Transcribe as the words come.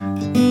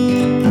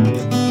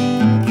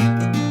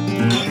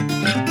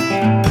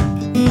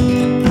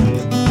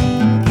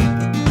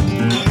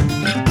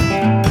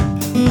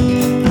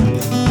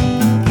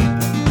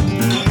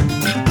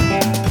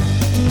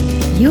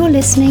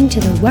to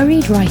The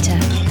Worried Writer,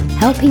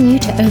 helping you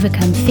to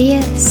overcome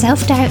fear,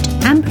 self-doubt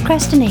and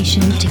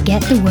procrastination to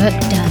get the work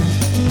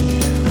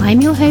done.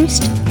 I'm your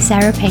host,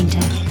 Sarah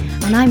Painter,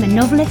 and I'm a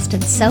novelist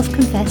and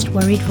self-confessed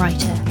worried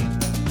writer.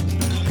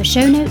 For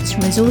show notes,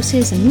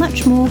 resources and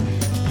much more,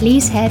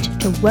 please head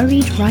to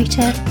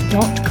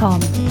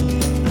worriedwriter.com.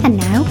 And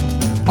now,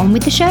 on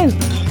with the show.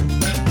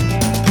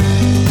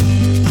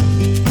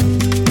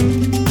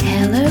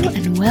 Hello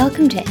and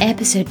welcome to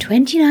episode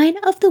 29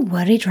 of The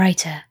Worried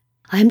Writer.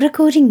 I'm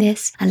recording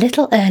this a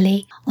little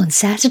early on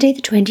Saturday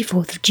the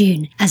 24th of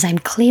June as I'm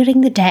clearing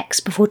the decks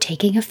before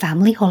taking a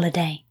family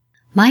holiday.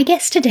 My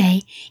guest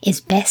today is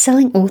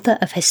best-selling author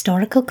of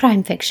historical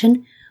crime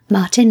fiction,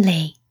 Martin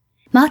Lee.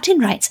 Martin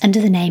writes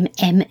under the name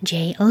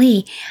M.J.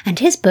 Lee, and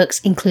his books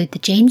include the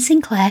Jayne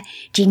Sinclair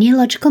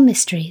Genealogical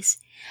Mysteries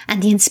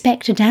and the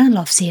Inspector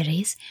Danilov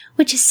series,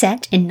 which is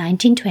set in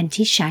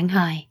 1920s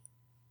Shanghai.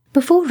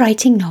 Before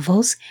writing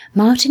novels,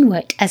 Martin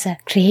worked as a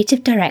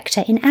creative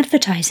director in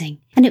advertising,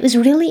 and it was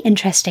really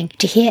interesting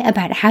to hear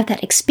about how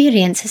that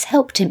experience has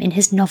helped him in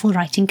his novel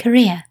writing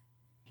career.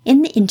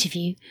 In the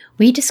interview,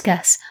 we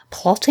discuss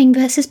plotting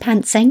versus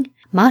pantsing,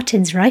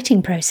 Martin's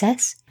writing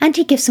process, and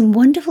he gives some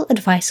wonderful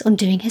advice on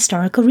doing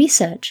historical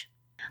research.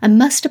 I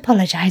must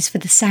apologise for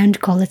the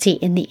sound quality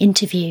in the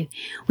interview.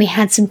 We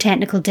had some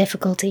technical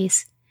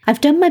difficulties. I've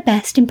done my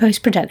best in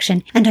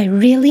post-production, and I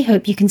really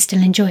hope you can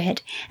still enjoy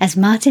it, as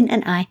Martin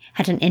and I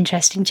had an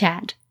interesting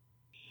chat.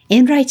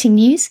 In writing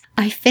news,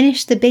 I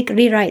finished the big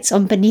rewrites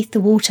on Beneath the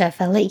Water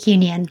for Lake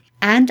Union,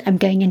 and I'm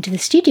going into the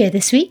studio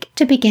this week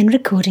to begin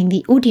recording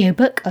the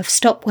audiobook of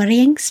Stop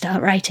Worrying,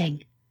 Start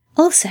Writing.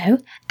 Also,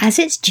 as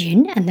it's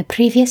June and the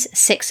previous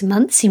 6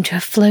 months seem to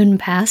have flown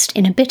past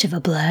in a bit of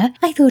a blur,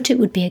 I thought it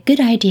would be a good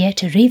idea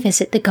to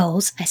revisit the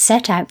goals I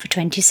set out for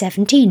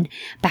 2017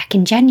 back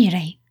in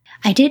January.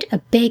 I did a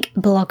big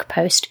blog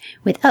post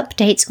with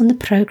updates on the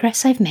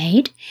progress I've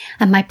made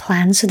and my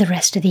plans for the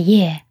rest of the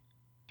year.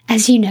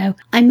 As you know,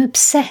 I'm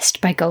obsessed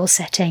by goal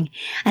setting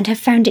and have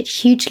found it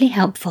hugely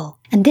helpful,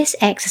 and this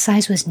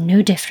exercise was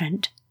no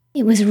different.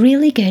 It was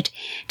really good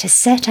to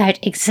set out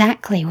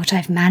exactly what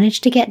I've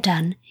managed to get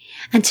done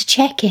and to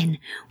check in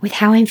with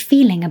how I'm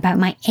feeling about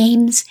my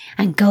aims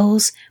and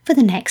goals for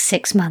the next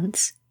 6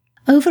 months.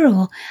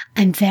 Overall,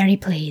 I'm very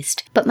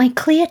pleased, but my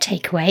clear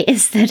takeaway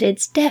is that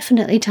it's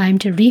definitely time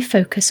to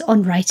refocus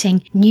on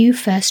writing new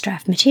first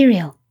draft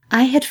material.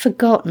 I had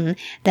forgotten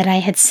that I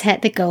had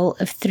set the goal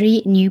of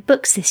 3 new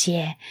books this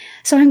year,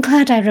 so I'm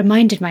glad I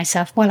reminded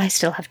myself while I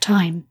still have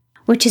time,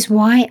 which is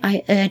why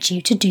I urge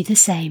you to do the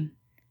same.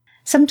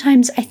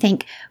 Sometimes I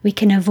think we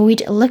can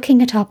avoid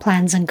looking at our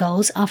plans and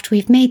goals after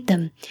we've made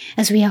them,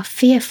 as we are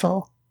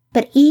fearful.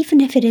 But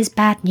even if it is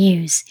bad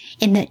news,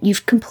 in that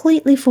you've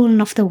completely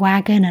fallen off the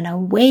wagon and are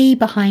way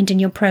behind in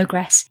your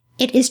progress,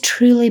 it is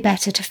truly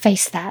better to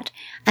face that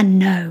and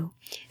know,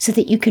 so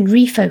that you can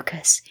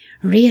refocus,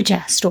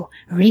 readjust or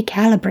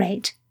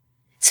recalibrate.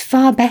 It's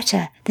far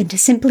better than to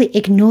simply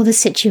ignore the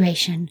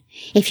situation.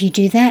 If you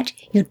do that,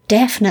 you're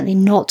definitely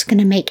not going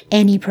to make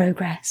any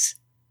progress.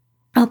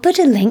 I'll put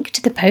a link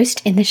to the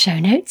post in the show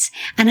notes,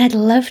 and I'd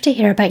love to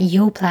hear about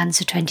your plans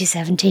for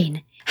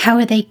 2017. How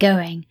are they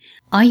going?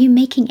 Are you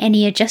making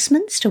any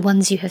adjustments to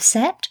ones you have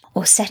set,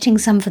 or setting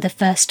some for the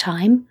first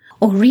time,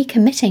 or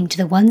recommitting to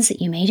the ones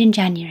that you made in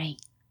January?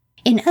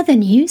 In other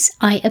news,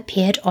 I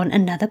appeared on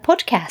another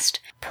podcast,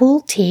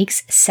 Paul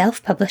Teague's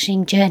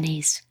Self-Publishing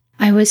Journeys.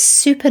 I was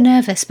super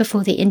nervous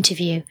before the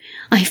interview.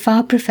 I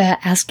far prefer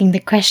asking the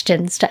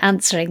questions to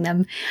answering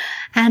them.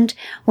 And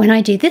when I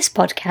do this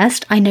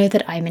podcast, I know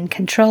that I'm in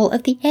control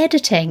of the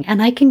editing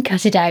and I can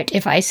cut it out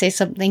if I say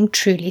something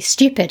truly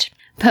stupid.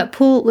 But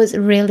Paul was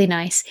really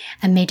nice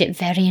and made it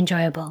very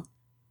enjoyable.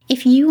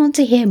 If you want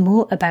to hear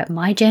more about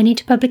my journey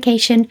to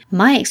publication,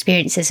 my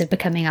experiences of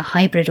becoming a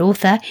hybrid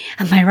author,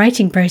 and my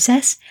writing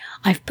process,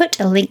 I've put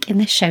a link in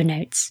the show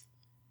notes.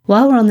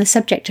 While we're on the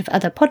subject of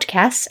other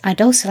podcasts,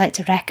 I'd also like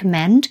to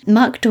recommend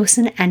Mark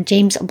Dawson and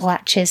James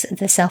Blatch's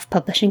The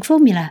Self-Publishing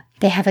Formula.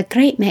 They have a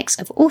great mix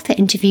of author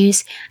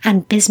interviews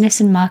and business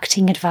and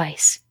marketing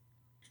advice.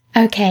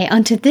 Okay,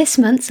 on to this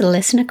month's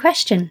listener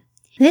question.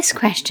 This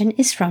question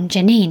is from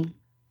Janine.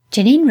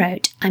 Janine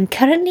wrote, I'm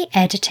currently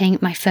editing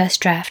my first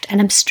draft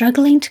and I'm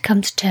struggling to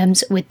come to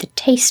terms with the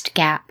taste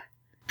gap.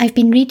 I've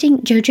been reading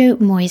Jojo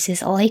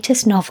Moyes'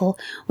 latest novel,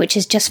 which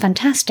is just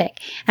fantastic,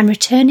 and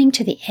returning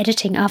to the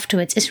editing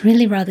afterwards is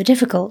really rather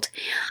difficult.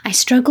 I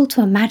struggle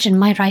to imagine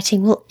my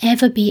writing will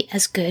ever be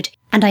as good,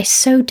 and I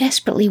so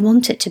desperately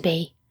want it to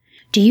be.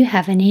 Do you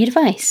have any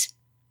advice?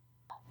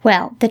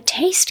 Well, the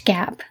taste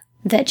gap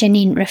that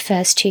Janine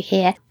refers to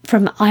here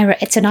from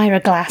it's an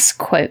Ira Glass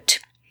quote.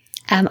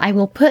 I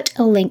will put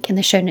a link in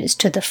the show notes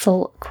to the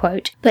full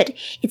quote, but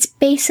it's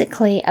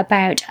basically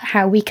about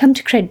how we come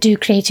to do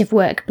creative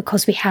work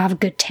because we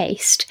have good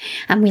taste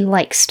and we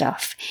like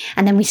stuff.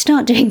 And then we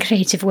start doing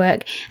creative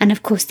work, and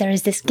of course there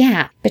is this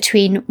gap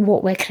between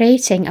what we're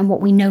creating and what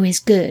we know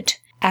is good.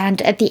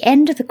 And at the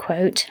end of the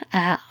quote,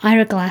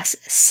 Ira Glass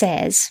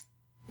says,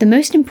 "The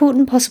most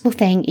important possible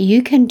thing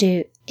you can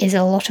do is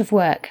a lot of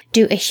work.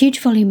 Do a huge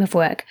volume of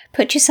work.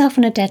 Put yourself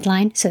on a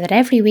deadline so that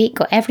every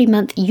week or every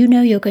month you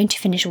know you're going to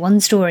finish one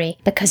story,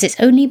 because it's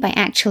only by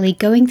actually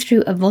going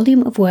through a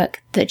volume of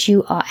work that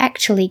you are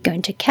actually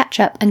going to catch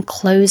up and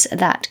close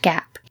that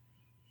gap.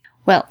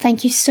 Well,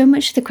 thank you so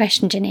much for the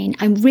question, Janine.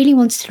 I really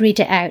wanted to read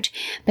it out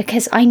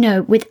because I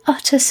know with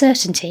utter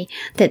certainty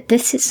that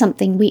this is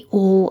something we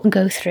all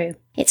go through.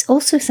 It's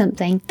also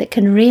something that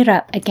can rear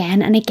up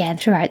again and again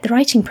throughout the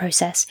writing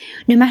process,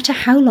 no matter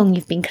how long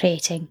you've been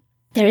creating.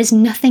 There is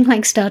nothing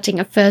like starting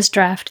a first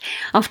draft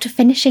after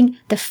finishing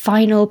the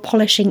final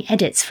polishing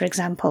edits, for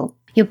example.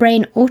 Your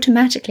brain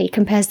automatically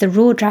compares the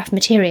raw draft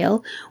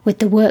material with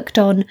the worked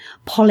on,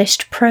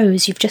 polished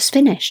prose you've just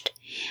finished.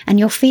 And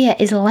your fear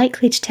is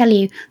likely to tell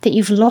you that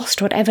you've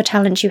lost whatever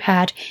talent you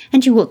had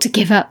and you ought to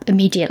give up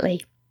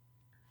immediately.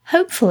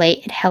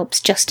 Hopefully, it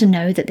helps just to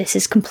know that this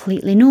is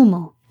completely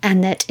normal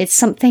and that it's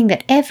something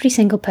that every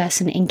single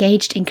person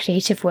engaged in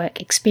creative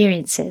work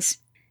experiences.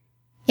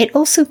 It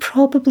also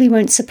probably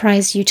won't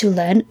surprise you to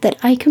learn that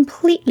I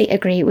completely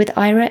agree with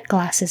Ira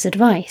Glass's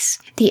advice.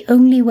 The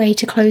only way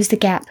to close the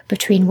gap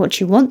between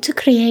what you want to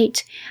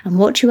create and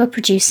what you are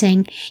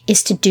producing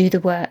is to do the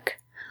work.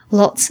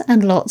 Lots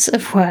and lots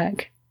of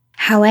work.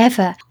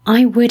 However,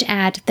 I would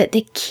add that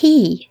the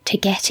key to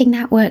getting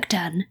that work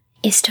done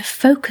is to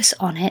focus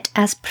on it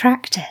as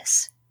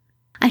practice.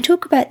 I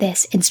talk about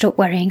this in Stop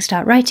Worrying,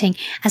 Start Writing,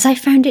 as I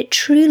found it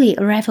truly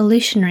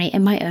revolutionary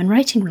in my own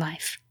writing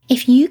life.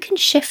 If you can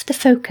shift the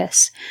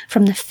focus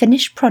from the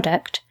finished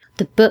product,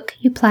 the book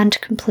you plan to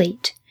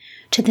complete,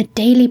 to the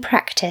daily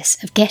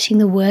practice of getting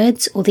the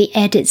words or the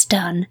edits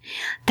done,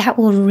 that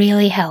will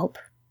really help.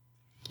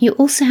 You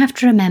also have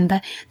to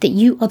remember that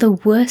you are the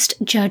worst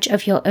judge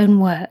of your own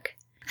work,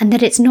 and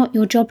that it's not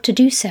your job to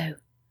do so.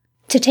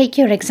 To take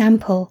your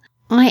example,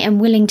 I am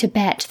willing to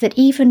bet that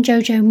even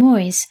Jojo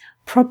Moyes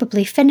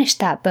probably finished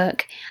that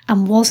book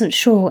and wasn't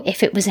sure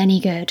if it was any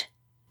good.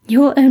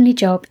 Your only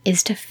job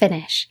is to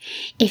finish.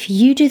 If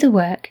you do the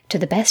work to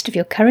the best of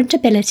your current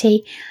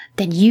ability,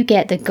 then you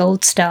get the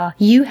gold star.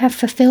 You have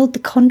fulfilled the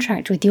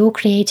contract with your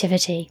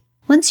creativity.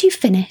 Once you've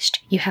finished,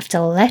 you have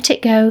to let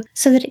it go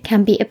so that it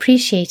can be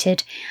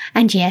appreciated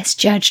and, yes,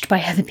 judged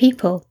by other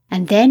people.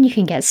 And then you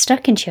can get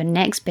stuck into your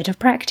next bit of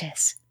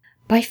practice.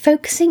 By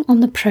focusing on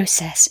the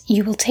process,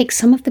 you will take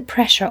some of the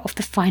pressure off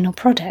the final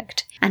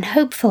product and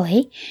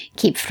hopefully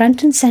keep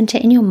front and centre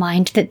in your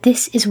mind that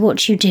this is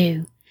what you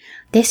do.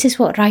 This is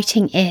what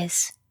writing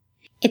is.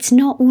 It's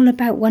not all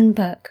about one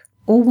book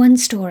or one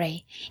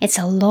story. It's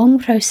a long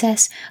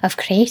process of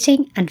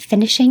creating and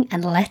finishing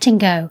and letting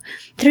go,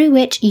 through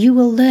which you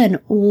will learn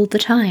all the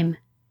time.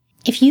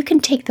 If you can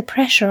take the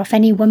pressure off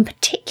any one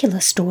particular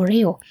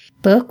story or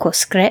book or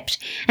script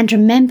and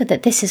remember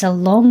that this is a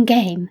long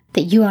game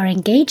that you are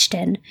engaged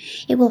in,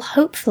 it will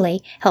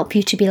hopefully help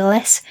you to be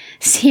less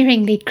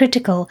searingly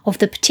critical of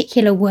the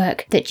particular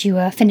work that you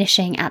are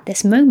finishing at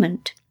this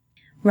moment.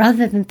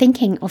 Rather than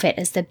thinking of it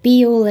as the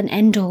be-all and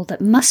end-all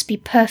that must be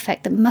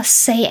perfect, that must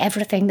say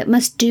everything, that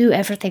must do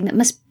everything, that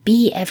must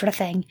be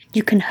everything,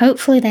 you can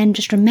hopefully then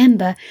just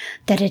remember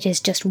that it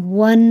is just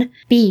one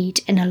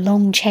bead in a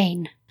long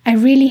chain. I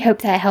really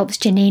hope that helps,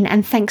 Janine,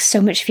 and thanks so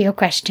much for your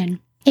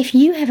question. If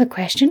you have a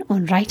question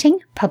on writing,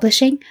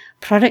 publishing,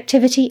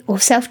 productivity,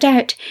 or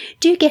self-doubt,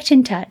 do get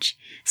in touch.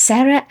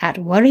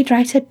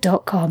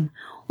 Sarah@worriedwriter.com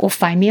or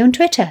find me on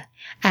Twitter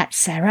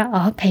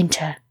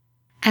 @SarahRPainter.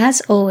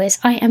 As always,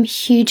 I am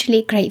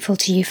hugely grateful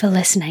to you for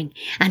listening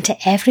and to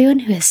everyone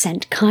who has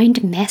sent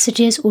kind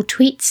messages or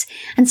tweets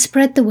and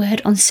spread the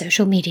word on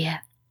social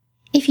media.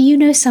 If you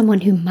know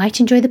someone who might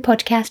enjoy the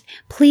podcast,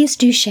 please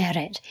do share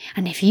it.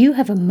 And if you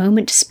have a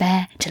moment to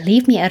spare to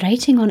leave me a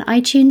rating on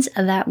iTunes,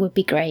 that would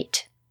be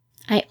great.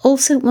 I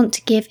also want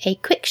to give a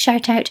quick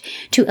shout out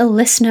to a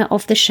listener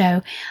of the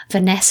show,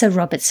 Vanessa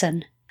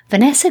Robertson.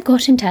 Vanessa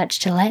got in touch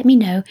to let me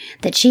know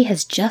that she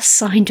has just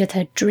signed with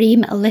her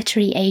dream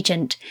literary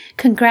agent.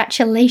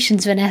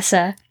 Congratulations,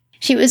 Vanessa!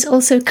 She was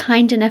also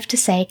kind enough to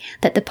say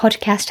that the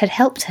podcast had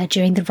helped her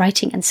during the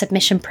writing and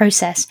submission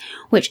process,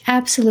 which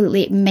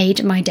absolutely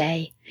made my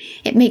day.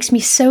 It makes me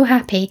so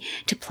happy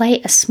to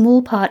play a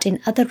small part in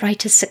other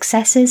writers'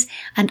 successes,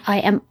 and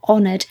I am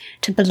honoured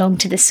to belong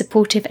to this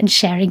supportive and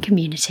sharing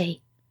community.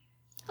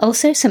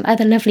 Also, some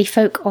other lovely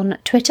folk on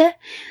Twitter.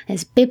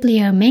 There's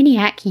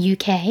Bibliomaniac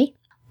UK,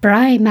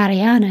 Bri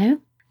Mariano,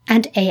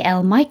 and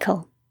A.L.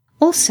 Michael.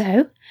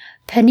 Also,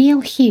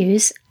 Pernille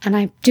Hughes, and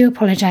I do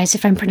apologise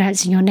if I'm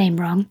pronouncing your name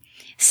wrong,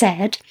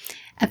 said,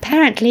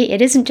 "Apparently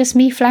it isn't just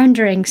me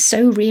floundering,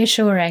 so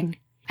reassuring.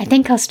 I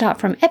think I'll start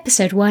from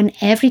episode 1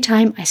 every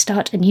time I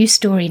start a new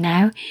story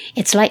now.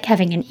 It's like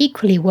having an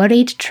equally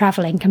worried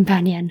travelling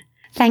companion."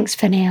 Thanks,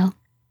 Pernille.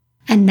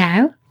 And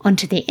now, on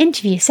to the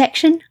interview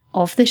section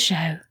of the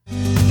show.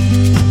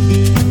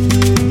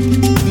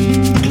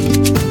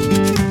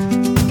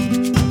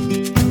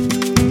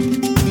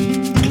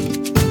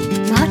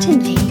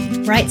 Martin Lee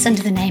writes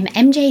under the name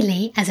MJ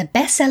Lee as a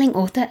best-selling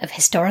author of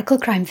historical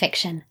crime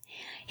fiction.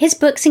 His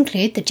books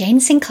include the Jayne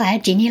Sinclair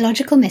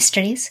Genealogical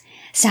Mysteries,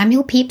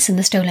 Samuel Pepys and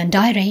the Stolen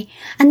Diary,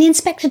 and the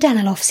Inspector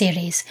Danilov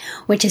series,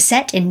 which is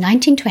set in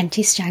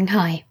 1920s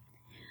Shanghai.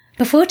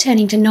 Before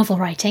turning to novel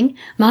writing,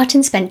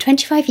 Martin spent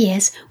 25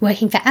 years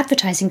working for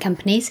advertising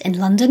companies in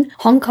London,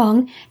 Hong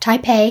Kong,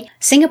 Taipei,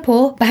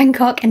 Singapore,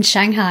 Bangkok and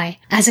Shanghai.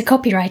 As a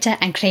copywriter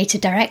and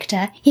creative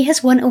director, he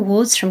has won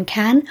awards from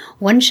Cannes,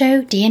 One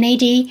Show,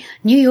 D&AD,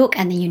 New York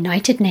and the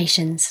United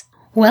Nations.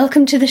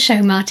 Welcome to the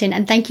show, Martin,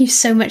 and thank you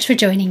so much for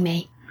joining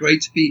me.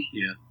 Great to be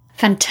here.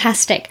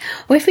 Fantastic.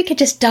 Well, if we could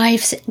just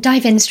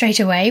dive in straight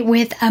away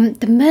with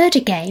The Murder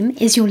Game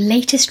is your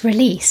latest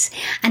release,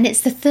 and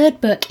it's the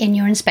third book in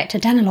your Inspector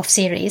Danilov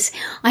series.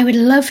 I would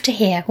love to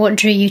hear what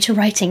drew you to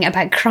writing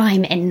about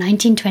crime in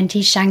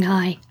 1920s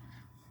Shanghai.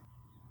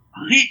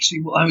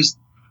 I was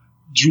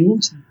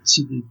drawn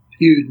to the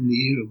period in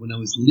the era when I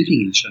was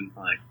living in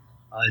Shanghai.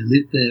 I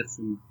lived there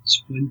from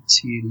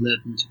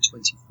 2011 to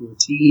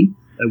 2014,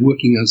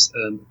 working as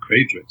a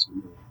creative director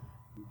in a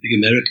big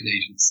American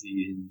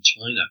agency in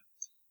China.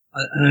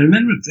 And I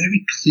remember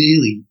very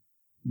clearly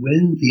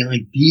when the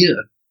idea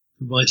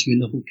for writing a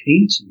novel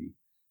came to me.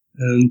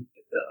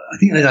 I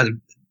think I had a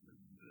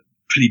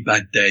pretty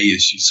bad day,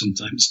 as you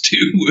sometimes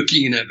do,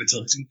 working in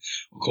advertising,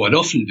 or quite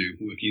often do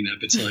working in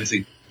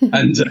advertising.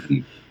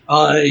 And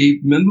I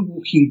remember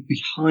walking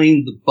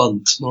behind the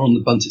Bunt, not on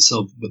the Bunt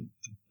itself, but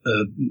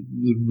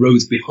the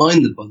roads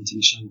behind the Bunt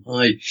in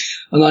Shanghai.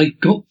 And I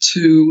got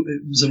to,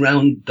 it was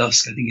around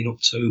dusk, I think in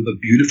October,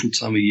 beautiful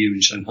time of year in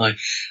Shanghai.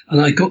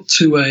 And I got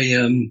to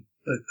a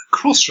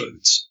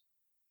crossroads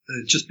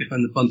just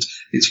behind the Bunt.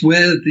 It's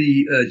where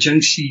the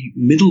Jiangxi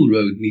Middle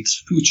Road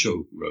meets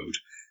Fuzhou Road.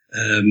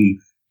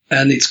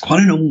 And it's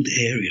quite an old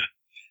area.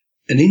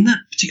 And in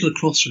that particular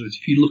crossroads,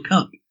 if you look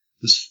up,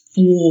 there's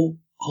 4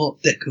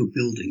 Art Deco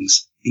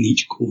buildings in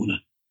each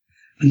corner.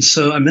 And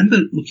so I remember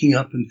looking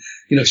up and,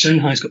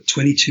 Shanghai's got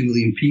 22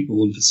 million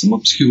people, and for some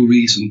obscure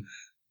reason,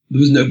 there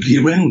was nobody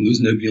around. There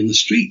was nobody on the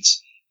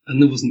streets.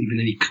 And there wasn't even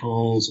any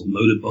cars or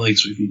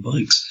motorbikes or even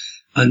bikes.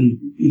 And,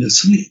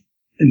 suddenly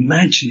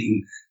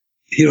imagining,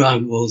 here I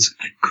was,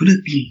 I could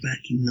have been back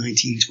in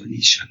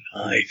 1920s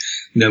Shanghai,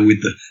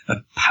 with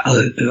a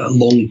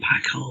long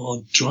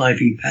Packard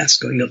driving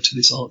past, going up to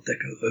this Art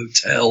Deco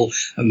hotel,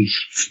 and,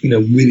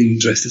 women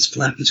dressed as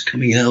flappers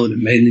coming out,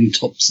 and men in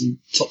tops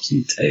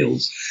and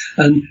tails.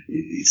 And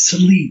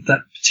suddenly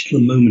that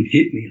particular moment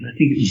hit me, and I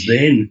think it was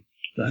then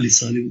that I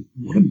decided,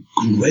 what a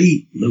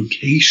great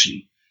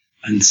location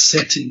and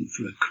setting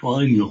for a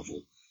crime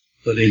novel,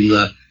 but in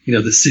the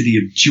city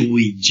of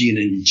joy, gin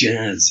and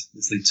jazz,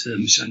 as they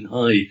term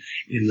Shanghai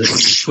in the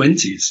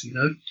 20s,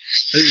 It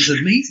was an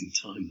amazing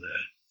time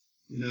there.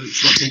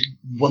 It's like a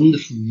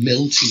wonderful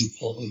melting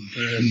pot of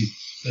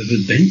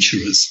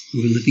adventurers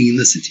who were living in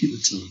the city at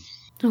the time.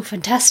 Oh,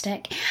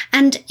 fantastic.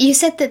 And you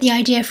said that the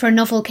idea for a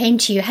novel came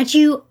to you. Had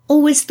you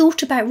always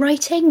thought about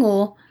writing,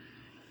 or?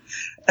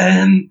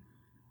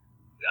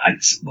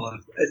 As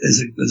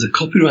a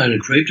copywriter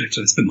and creative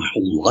director, I spent my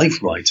whole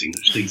life writing,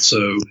 actually,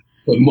 so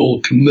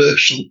more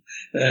commercial,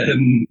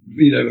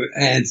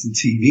 ads and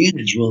TV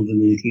ads rather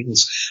than anything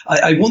else.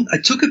 I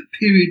took a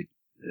period,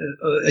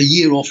 a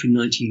year off in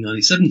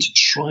 1997 to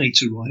try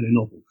to write a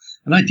novel.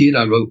 And I did.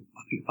 I wrote,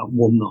 I think, about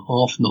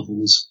 1.5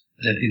 novels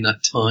in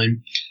that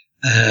time.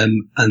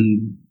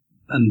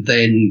 And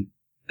then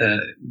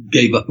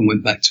gave up and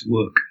went back to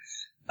work.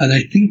 And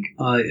I think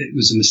it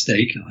was a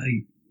mistake.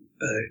 I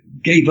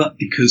gave up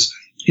because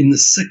in the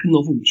second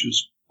novel, which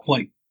was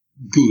quite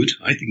good,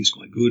 I think it's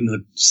quite good, and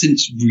I've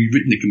since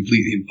rewritten it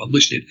completely and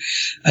published it,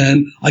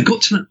 I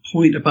got to that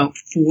point about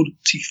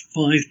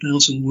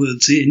 45,000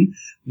 words in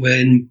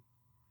when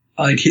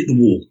I'd hit the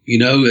wall.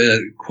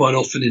 Quite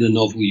often in a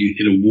novel you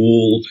hit a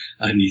wall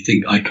and you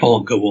think, I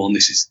can't go on,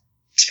 this is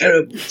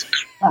terrible, it's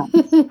crap.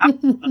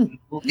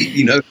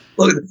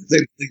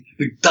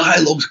 The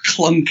dialogue's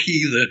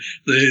clunky,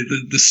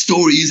 the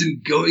story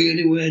isn't going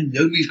anywhere,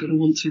 nobody's going to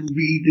want to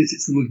read this,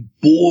 it's the most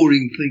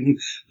boring thing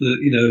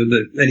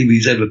that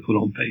anybody's ever put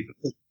on paper.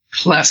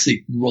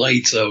 Classic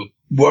writer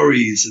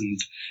worries, and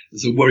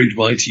as a worried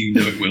writer, you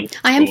know it well.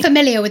 I am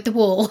familiar with the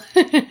wall.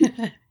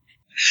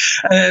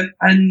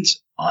 And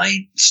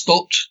I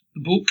stopped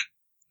the book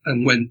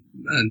and went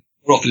and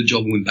offered a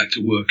job and went back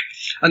to work.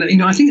 And,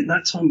 I think at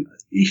that time,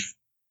 if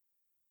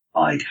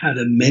I'd had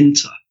a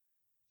mentor,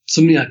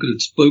 somebody I could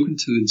have spoken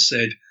to and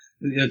said,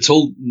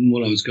 told them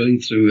what I was going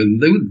through, and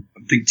they would,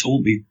 I think,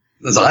 told me,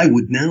 as I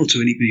would now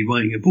to anybody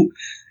writing a book,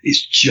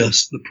 it's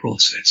just the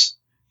process.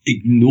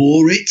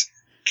 Ignore it,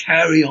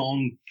 carry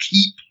on,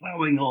 keep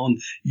plowing on,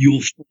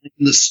 you'll find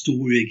the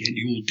story again,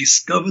 you'll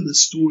discover the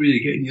story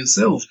again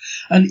yourself.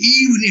 And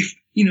even if,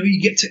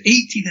 you get to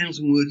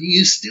 80,000 words and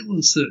you're still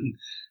uncertain,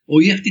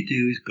 all you have to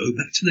do is go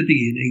back to the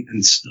beginning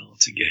and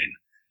start again.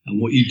 And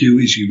what you do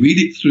is you read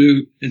it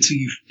through until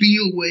you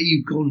feel where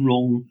you've gone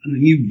wrong, and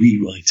then you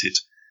rewrite it.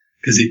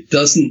 Because it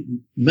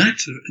doesn't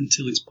matter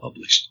until it's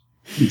published.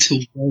 Until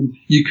then,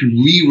 you can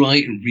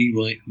rewrite and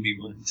rewrite and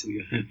rewrite until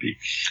you're happy.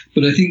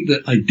 But I think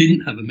that I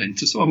didn't have a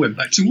mentor, so I went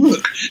back to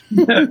work.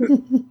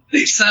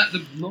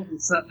 The novel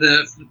sat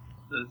there for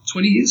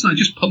 20 years, and I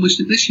just published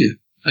it this year.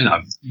 And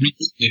I've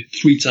written it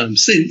 3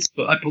 times since,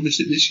 but I published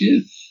it this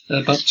year,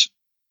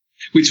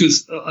 which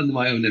was under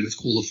my own name. It's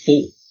called The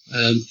Fall.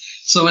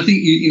 So I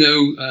think,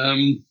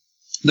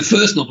 the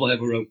first novel I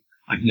ever wrote,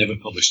 I've never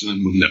published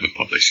and will never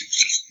publish.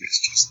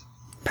 It's just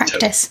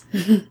practice.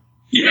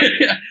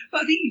 Yeah,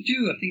 but I think you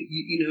do. I think,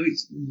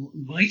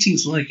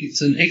 writing's like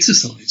it's an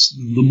exercise.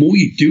 The more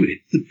you do it,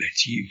 the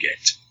better you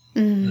get.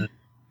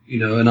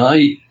 And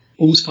I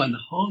always find the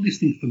hardest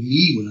thing for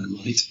me when I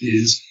write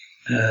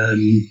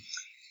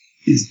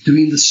is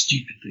doing the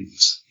stupid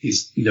things,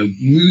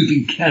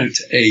 moving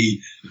character A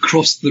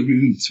across the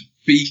room to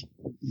B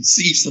and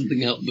see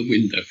something out the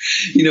window,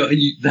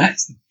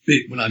 that's the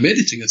bit when I'm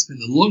editing. I spend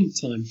a long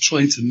time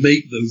trying to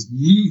make those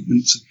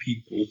movements of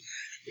people,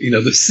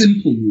 the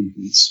simple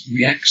movements,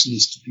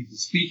 reactions to people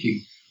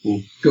speaking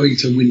or going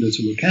to a window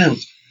to look out,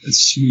 as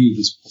smooth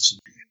as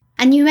possible.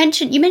 And you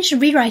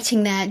mentioned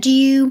rewriting there. Do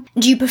you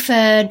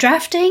prefer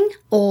drafting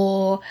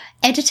or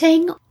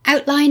editing,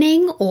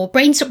 outlining, or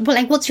brainstorm?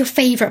 Like, what's your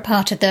favourite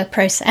part of the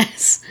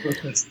process? I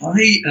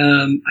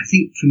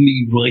think for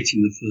me,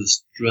 writing the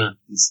first draft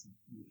is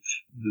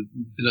the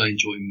bit I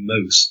enjoy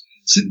most.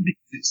 Simply,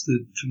 it's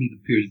for me the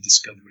period of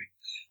discovery.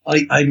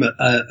 I'm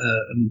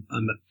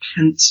a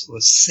pants or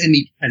a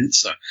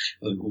semi-pantser.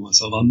 I call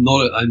myself. I'm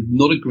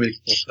not a great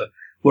plotter.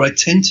 What I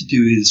tend to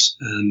do is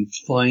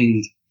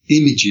find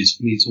images.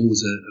 For me, it's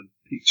always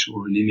a picture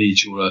or an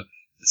image or a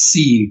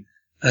scene,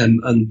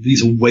 and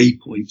these are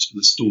waypoints for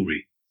the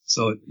story.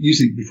 So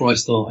usually before I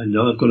start, I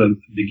know I've got a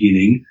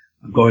beginning,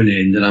 I've got an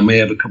end, and I may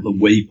have a couple of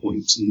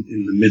waypoints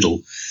in the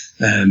middle,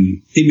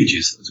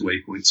 images as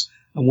waypoints.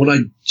 And what I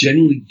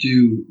generally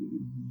do,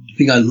 the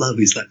thing I love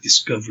is that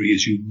discovery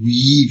as you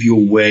weave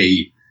your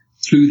way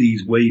through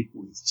these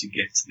waypoints to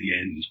get to the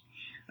end.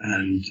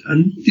 And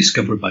you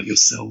discover about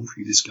yourself,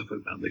 you discover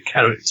about the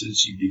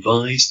characters you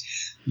devised,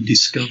 you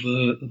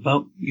discover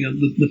about,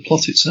 the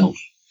plot itself.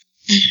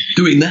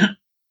 Doing that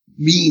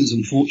means,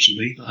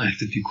 unfortunately, that I have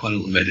to do quite a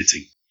lot of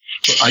editing.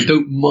 But I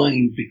don't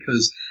mind,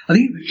 because I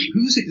think,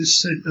 who was it that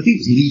said, I think it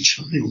was Lee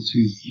Child,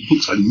 whose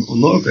books I'm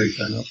not a great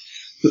fan of,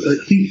 but I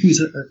think he was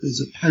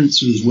a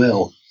pantser as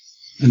well.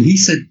 And he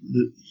said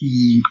that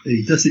he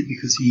does it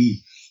because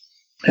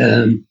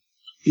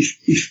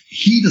if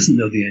he doesn't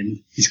know the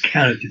end, his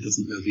character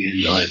doesn't know the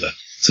end either.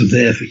 So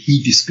therefore,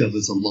 he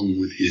discovers along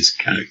with his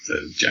character,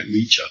 Jack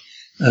Reacher,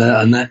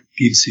 and that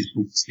gives his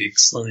books the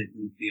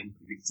excitement, the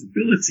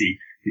unpredictability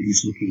that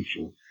he's looking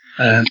for.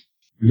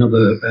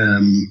 Another,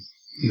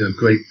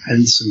 great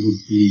pantser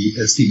would be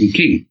Stephen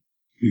King,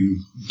 who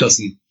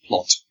doesn't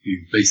plot, who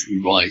basically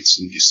writes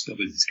and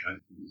discovers his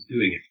character who's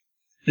doing it.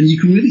 And you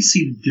can really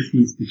see the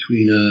difference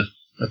between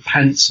a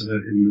pantser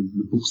in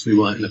the books they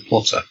write and a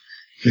plotter.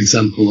 For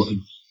example, a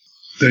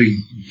very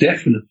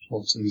definite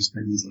plotter who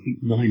spends, I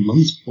think, 9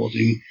 months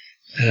plotting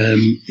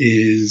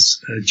is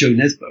Joe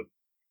Nesbo.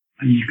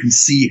 And you can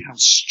see how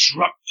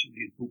structured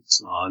his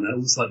books are.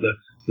 And it's like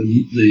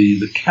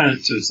the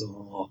characters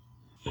are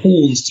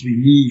pawns to be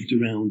moved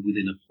around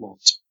within a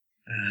plot.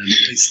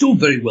 It's still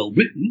very well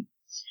written,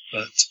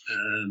 but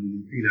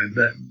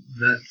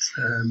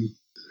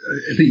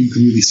I think you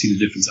can really see the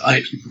difference. I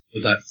actually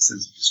prefer that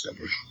sense of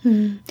discovery.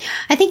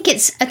 I think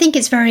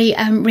it's very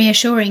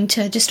reassuring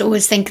to just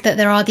always think that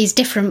there are these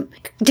different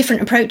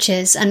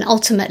approaches, and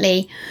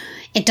ultimately,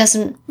 it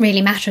doesn't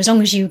really matter as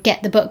long as you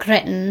get the book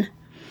written.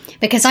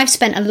 Because I've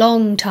spent a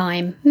long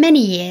time,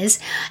 many years,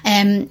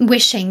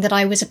 wishing that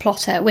I was a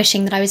plotter,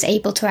 wishing that I was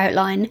able to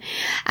outline,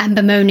 and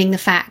bemoaning the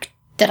fact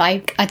that I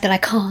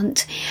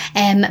can't.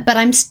 But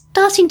I'm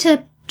starting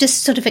to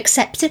just sort of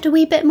accept it a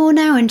wee bit more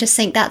now and just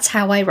think that's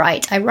how I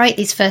write. I write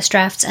these first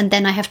drafts and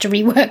then I have to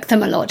rework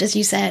them a lot, as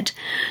you said.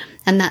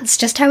 And that's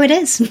just how it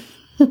is.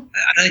 And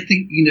I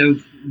think,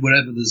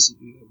 wherever there's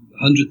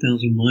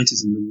 100,000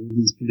 writers in the world,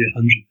 there's probably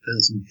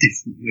 100,000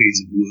 different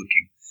ways of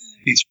working.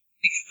 It's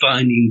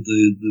finding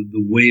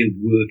the way of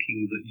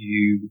working that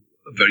you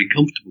are very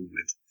comfortable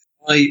with.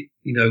 I,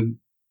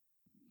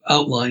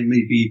 outline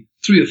maybe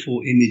 3 or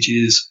 4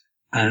 images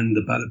and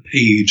about a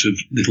page of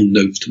little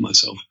notes to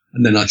myself.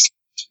 And then I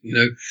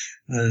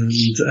and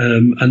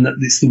that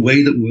it's the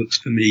way that works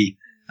for me,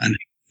 and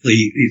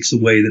hopefully it's the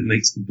way that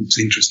makes the books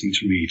interesting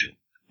to read.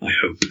 I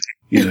hope,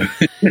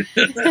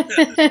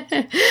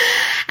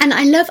 And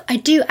I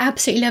do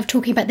absolutely love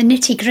talking about the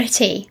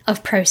nitty-gritty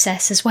of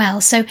process as well.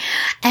 So,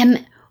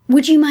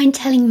 would you mind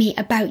telling me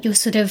about your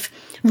sort of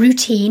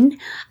routine?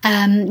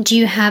 Do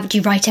you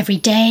write every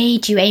day?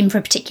 Do you aim for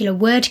a particular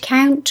word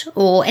count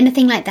or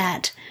anything like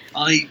that?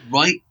 I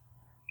write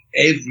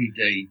every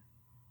day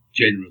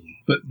generally.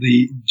 But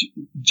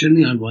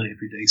generally I write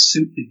every day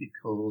simply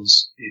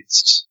because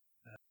it's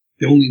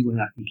the only way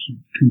I can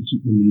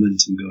keep the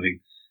momentum going.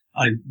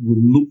 I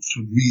will look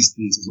for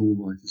reasons, as all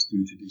writers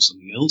do, to do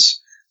something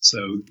else.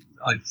 So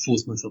I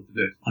force myself to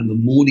do it. I'm a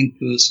morning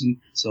person,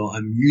 so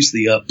I'm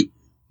usually up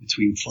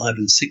between 5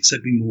 and 6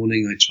 every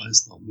morning. I try and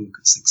start work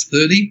at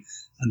 6:30,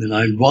 and then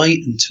I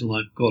write until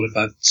I've got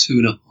about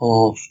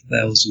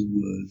 2,500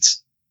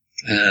 words.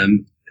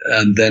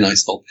 And then I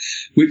stop,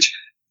 which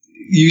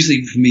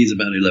usually for me is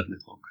about 11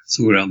 o'clock.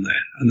 So around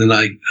there. And then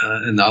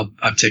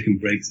I've taken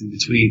breaks in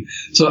between.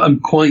 So I'm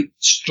quite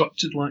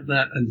structured like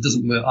that. And it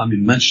doesn't matter. I'm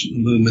in Manchester at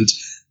the moment.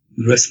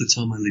 The rest of the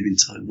time I live in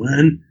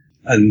Taiwan.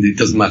 And it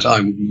doesn't matter.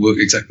 I work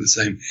exactly the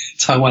same.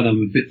 Taiwan,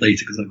 I'm a bit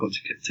later because I've got to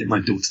take my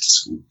daughter to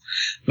school.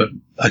 But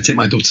I take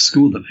my daughter to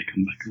school, then I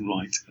come back and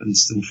write and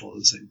still follow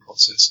the same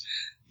process.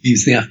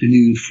 Use the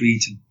afternoon free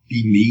to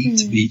be me,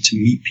 to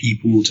meet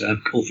people, to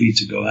have coffee,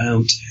 to go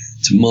out,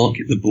 to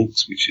market the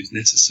books, which is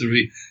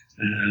necessary.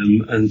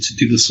 And to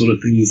do the sort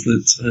of things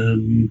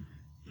that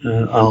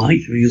I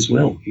like doing as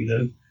well. You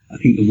know, I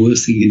think the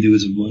worst thing you can do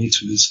as a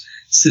writer is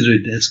sit at a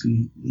desk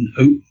and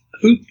hope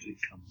that it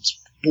comes,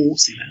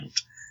 force it out.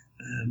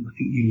 I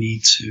think you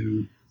need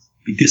to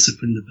be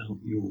disciplined about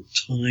your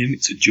time.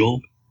 It's a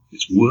job,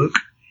 it's work,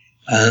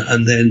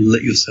 and then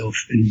let yourself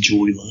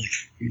enjoy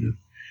life. You know,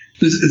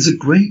 there's a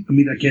great. I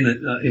mean, again,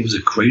 it was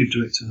a creative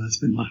director, and I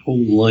spent my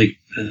whole life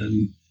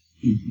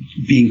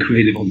being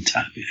creative on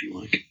tap, if you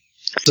like.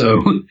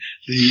 So,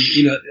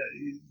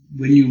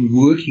 when you're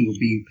working or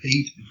being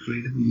paid to be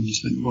creative, I mean, you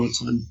spend a lot of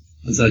time,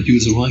 as I do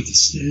as a writer,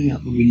 staring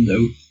out the window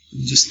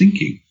and just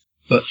thinking.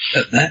 But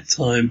at that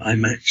time,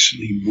 I'm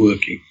actually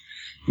working.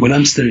 When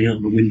I'm staring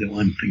out the window,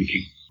 I'm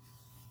thinking.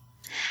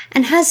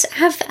 And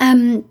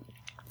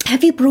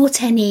have you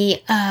brought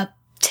any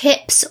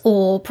tips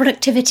or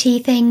productivity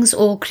things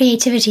or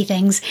creativity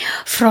things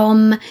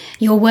from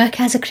your work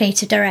as a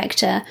creative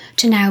director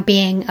to now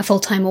being a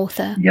full-time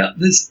author? Yeah,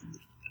 there's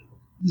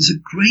a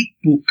great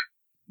book,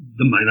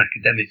 The Man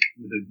Academic,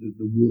 with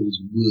the world's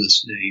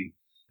worst name,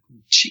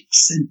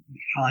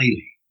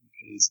 Csikszentmihalyi.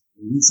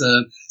 It's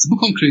a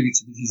book on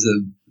creativity. He's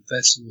a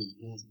professor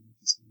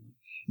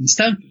in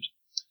Stanford.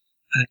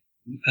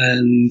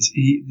 And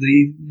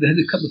they had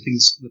a couple of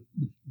things. The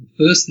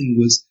first thing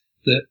was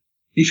that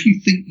if you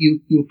think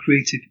you're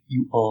creative,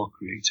 you are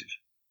creative.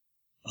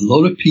 A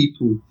lot of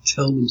people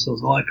tell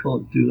themselves, I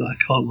can't do that, I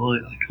can't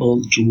write, I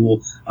can't draw,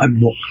 I'm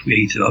not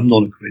creative, I'm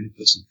not a creative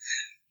person.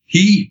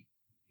 He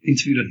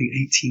interviewed, I think,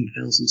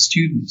 18,000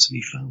 students, and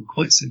he found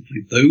quite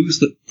simply those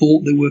that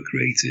thought they were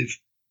creative.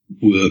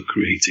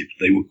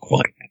 They were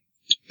quite happy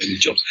in their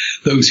jobs.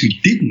 Those who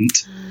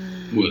didn't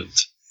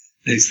weren't.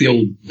 It's the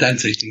old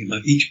Dante thing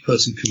about each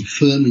person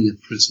confirming a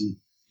prison.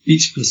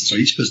 Each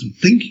person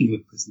thinking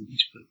of a prison.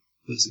 Each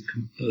person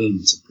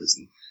confirms a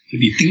prison. So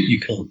if you think you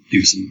can't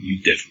do something, you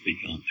definitely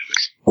can't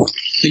do it.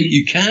 Think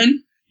you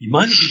can, you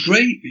might not be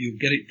great, but you'll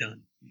get it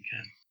done. You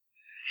can.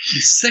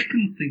 The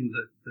second thing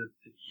that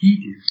he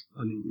did,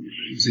 I mean,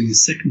 it was in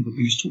his second book,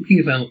 he was talking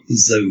about the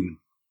zone,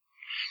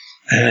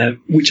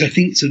 which I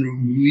think is a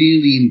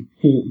really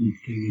important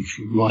thing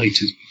for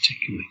writers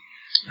particularly.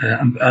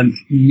 And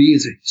for me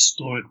as a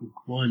historical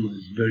crime writer,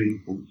 it's very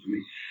important for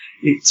me.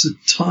 It's a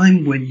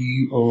time when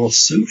you are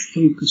so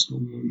focused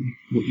on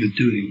what you're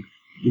doing,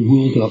 the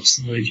world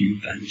outside you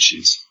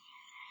vanishes.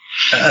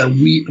 I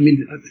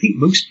think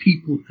most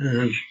people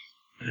have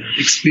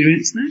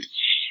experienced that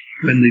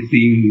when they've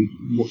been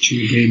watching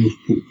a game of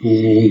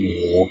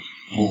football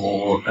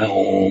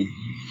or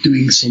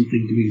doing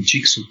something, doing a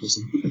jigsaw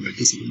puzzle, whatever, it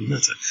doesn't really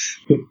matter.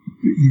 But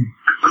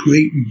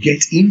you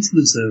get into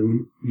the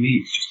zone. For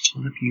me, it's just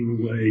typing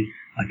away.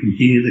 I can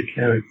hear the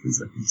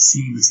characters. I can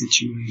see the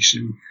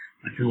situation.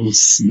 I can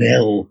almost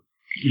smell,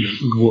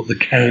 what the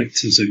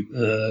characters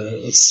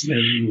are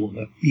smelling, what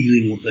they're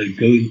feeling, what they're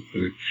going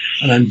through.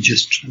 And I'm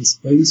just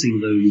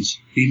transposing those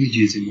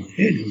images in my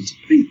head onto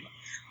paper.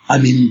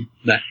 I'm in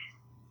that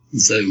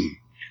zone.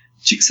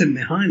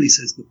 Csikszentmihalyi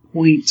says the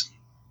point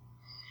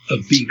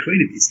of being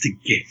creative is to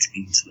get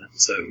into that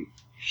zone.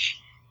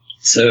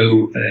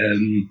 So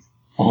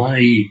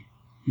I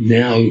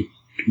now can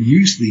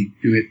usually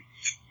do it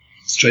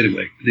straight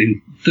away.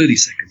 Within 30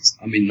 seconds,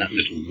 I'm in that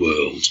little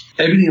world.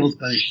 Everything else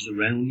vanishes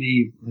around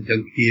me. I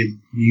don't hear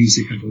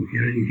music. I don't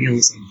hear anything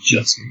else. I'm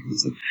just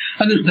listen.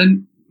 And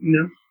then,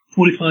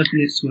 45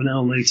 minutes to an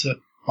hour later,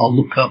 I'll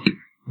look up.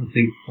 I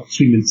think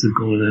 3 minutes have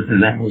gone and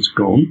an hour's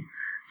gone.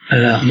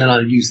 And then I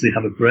usually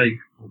have a break.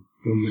 I'll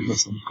go and make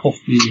myself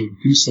coffee or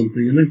do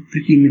something. And then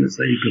 15 minutes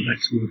later, go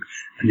back to work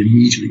and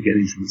immediately get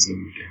into the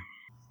zone again.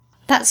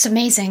 That's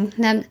amazing.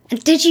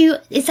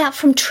 Is that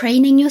from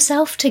training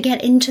yourself to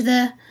get into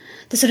the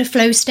sort of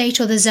flow state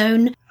or the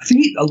zone? I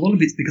think a lot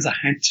of it's because I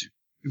had to.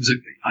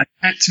 I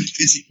had to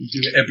physically do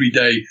it every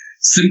day,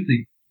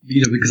 simply,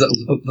 because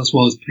that's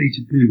what I was paid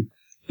to do.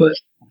 But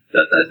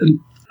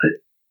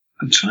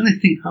I'm trying to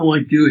think how I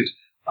do it.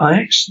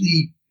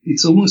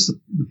 It's almost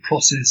the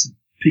process of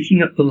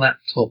picking up the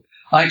laptop.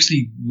 I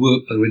actually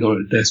work, by the way, not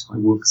at a desk. I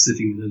work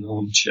sitting in an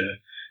armchair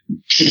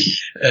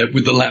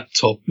with the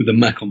laptop, with the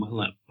Mac on my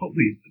lap.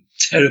 Probably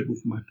terrible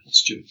for my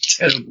posture,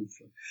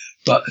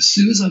 but as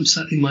soon as I'm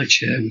sat in my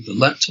chair with the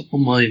laptop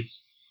on my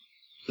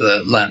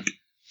lap,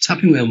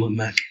 tapping away on my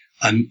Mac,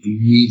 I'm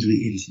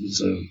immediately into the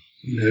zone.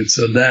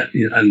 So that,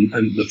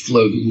 and the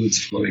flow, the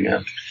words flowing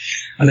out.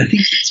 And I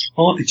think it's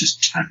partly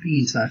just tapping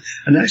into that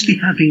and actually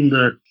having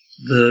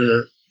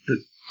the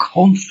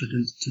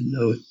confidence to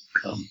know it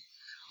will come.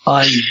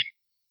 I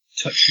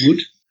touch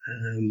wood,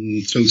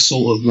 throw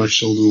salt over my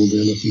shoulder all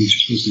day, and I think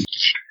it's supposed to.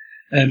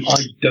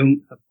 I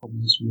don't have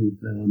problems with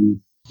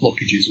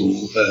blockages or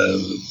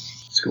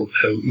it's called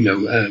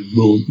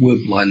word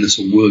blindness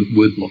or word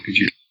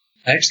blockages.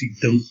 I actually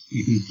don't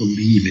even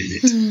believe in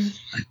it.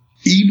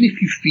 Even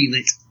if you feel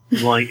it,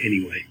 write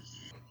anyway.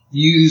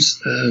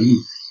 Use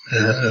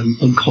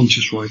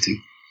unconscious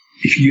writing.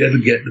 If you ever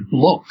get the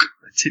block,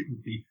 a tip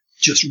would be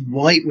just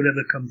write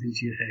whatever comes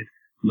into your head.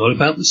 Not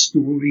about the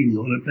story,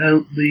 not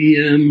about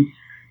the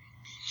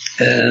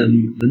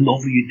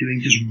novel you're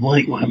doing. Just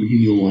write what happened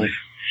in your life.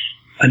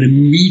 And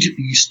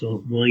immediately you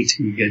start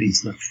writing, you get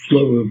into that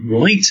flow of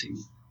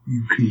writing,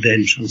 you can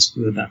then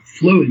transfer that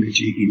flow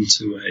energy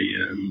into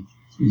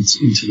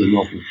into the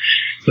novel.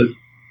 But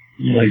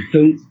I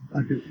don't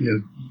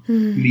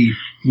believe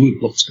word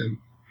blocks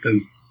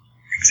don't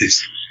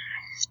exist.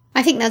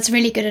 I think that's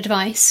really good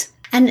advice.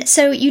 And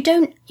so you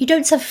don't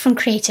suffer from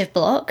creative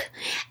block.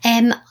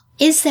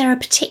 Is there a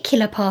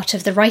particular part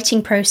of the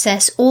writing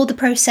process or the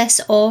process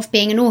of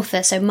being an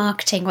author, so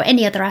marketing or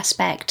any other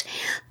aspect,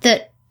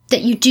 that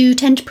you do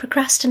tend to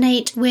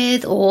procrastinate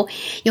with, or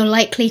you're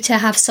likely to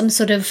have some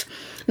sort of,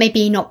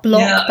 maybe not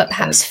block, but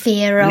perhaps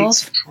fear of? It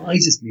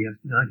surprises me.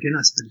 Again,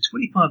 I spent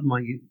 25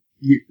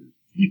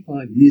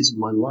 years of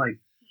my life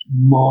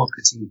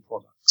marketing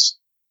products.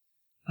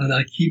 And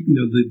I keep,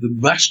 the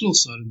rational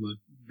side of my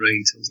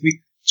brain tells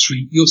me,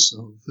 treat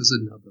yourself as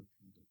another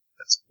product.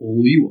 That's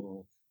all you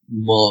are,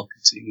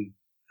 marketing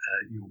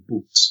your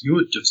books.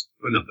 You're just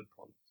another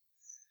product.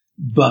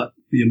 But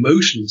the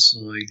emotional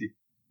side, it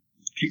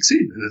kicks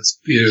in, and that's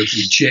fear of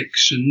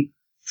rejection,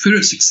 fear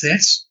of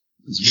success,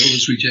 as well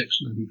as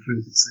rejection. I think fear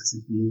of success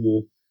is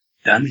more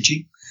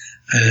damaging.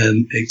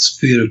 It's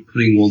fear of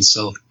putting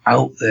oneself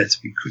out there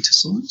to be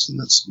criticised, and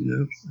that's,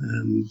 to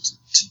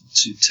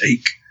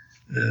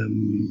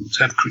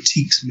have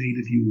critiques made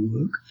of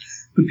your work.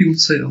 But people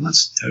say, oh,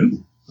 that's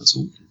terrible, that's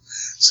awful.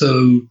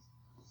 So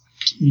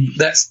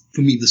that's,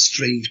 for me, the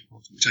strange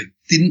part, which I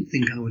didn't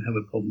think I would have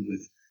a problem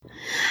with.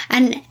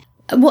 And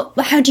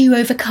how do you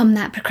overcome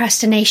that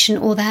procrastination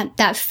or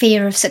that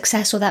fear of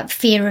success or that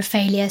fear of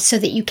failure so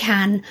that you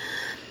can,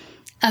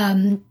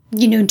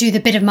 do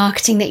the bit of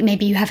marketing that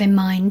maybe you have in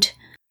mind?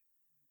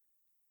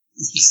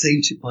 It's the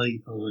same tip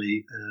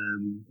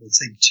I'll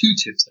say two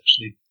tips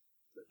actually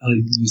I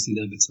used in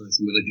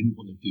advertising when I didn't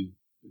want to do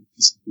a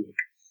piece of work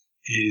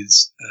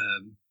is,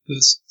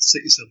 first,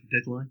 set yourself a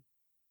deadline.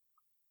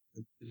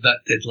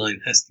 That deadline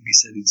has to be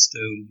set in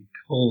stone. You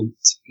can't,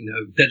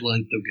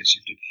 deadlines don't get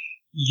shifted.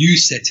 You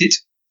set it.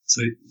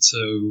 So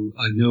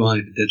I know I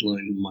have a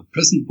deadline on my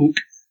present book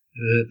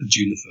of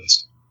June the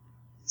 1st.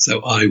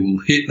 So I will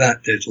hit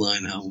that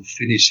deadline, I will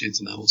finish it,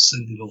 and I will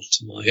send it off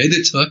to my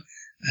editor.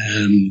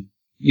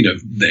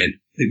 Then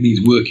it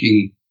means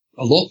working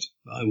a lot,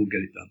 but I will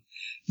get it done.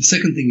 The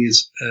second thing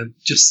is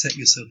just set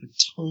yourself a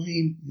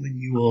time when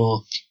you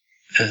are,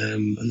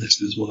 unless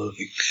there's one other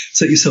thing,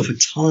 set yourself a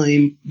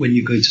time when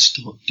you're going to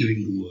start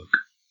doing the work.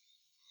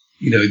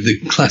 The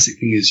classic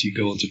thing is you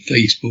go onto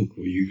Facebook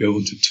or you go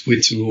onto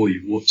Twitter or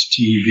you watch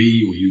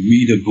TV or you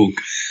read a book.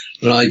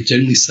 But I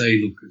generally say,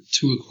 look, at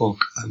 2:00,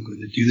 I'm going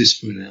to do this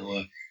for an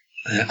hour.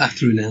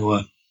 After an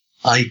hour,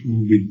 I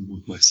will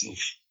reward myself.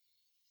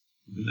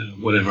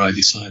 Whatever I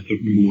decide,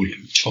 but reward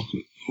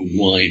chocolate or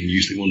wine,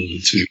 usually one of the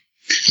two.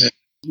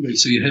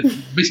 So you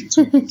have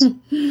basically 2 things.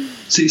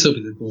 Set yourself a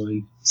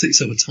deadline, set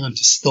yourself a time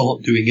to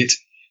start doing it,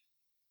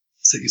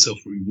 set yourself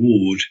a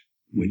reward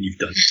when you've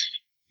done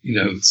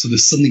it. So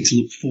there's something to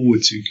look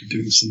forward to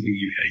doing something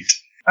you hate.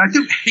 I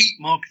don't hate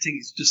marketing,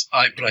 it's just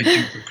but I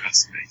do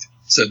procrastinate.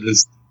 So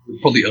there's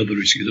probably other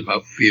issues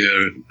about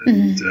fear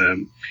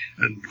and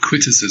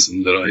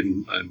criticism that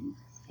I'm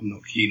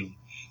not keen on.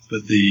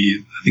 But I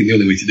think the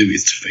only way to do it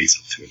is to face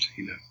up to it,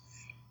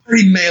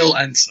 Very male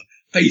answer.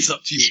 Face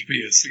up to your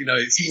fears.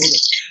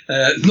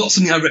 It's not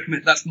something I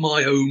recommend. That's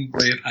my own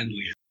way of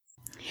handling it.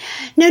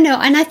 No,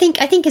 and I think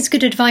it's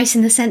good advice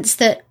in the sense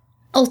that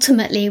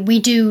ultimately we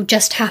do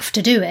just have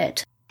to do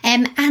it.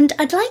 And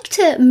I'd like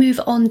to move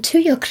on to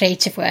your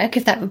creative work,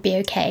 if that would be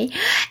okay.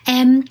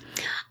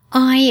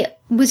 I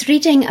was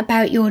reading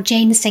about your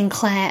Jayne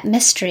Sinclair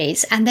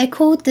mysteries, and they're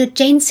called the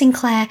Jayne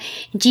Sinclair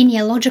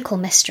genealogical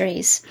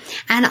mysteries.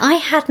 And I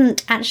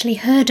hadn't actually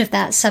heard of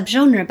that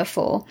subgenre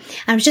before.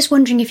 I was just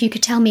wondering if you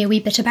could tell me a wee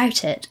bit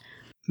about it.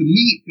 For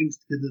me, it brings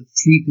together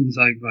three things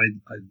I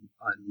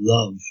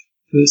love.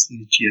 Firstly,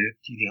 is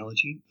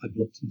genealogy. I've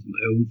looked into my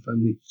own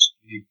family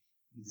history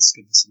and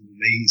discovered some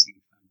amazing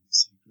family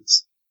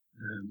secrets,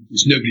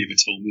 which nobody ever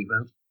told me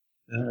about.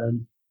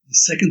 The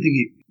second thing,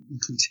 it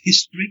includes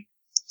history.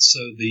 So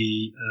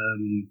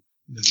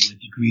my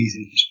degrees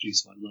in history,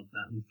 so I love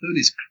that. And the third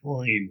is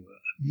crime, or a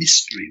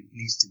mystery that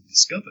needs to be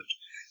discovered.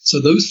 So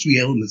those three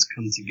elements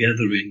come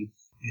together in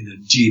a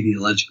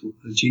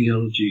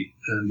genealogy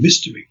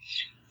mystery.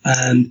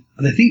 And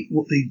I think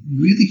what they're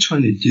really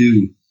trying to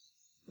do,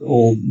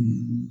 or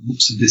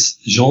books of this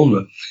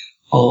genre,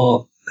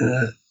 are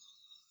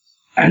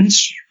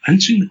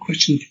answering the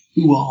question of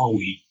who are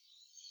we?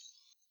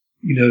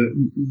 You know,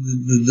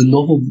 the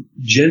novel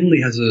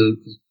generally has a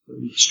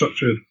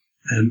structure of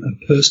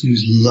a person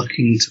who's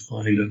looking to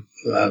find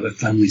out a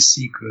family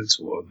secret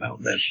or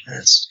about their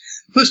past.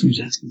 A person who's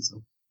asking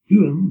himself,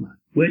 who am I?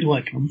 Where do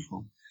I come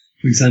from?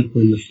 For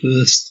example, in the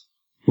first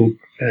book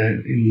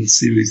in the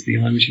series, The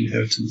Irish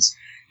Inheritance,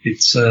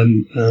 it's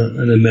an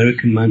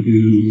American man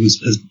who was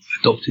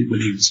adopted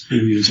when he was 4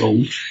 years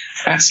old,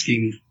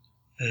 asking,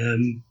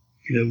 you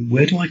know,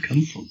 where do I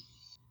come from?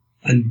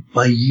 And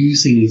by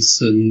using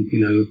some, you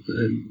know,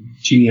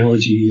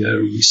 genealogy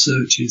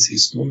researches,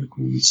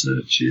 historical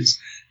researches,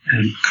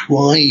 and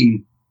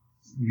crime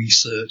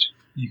research,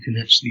 you can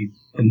actually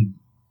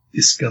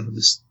discover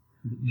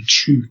the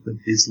truth of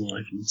his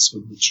life and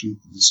sort of the truth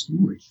of the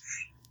story.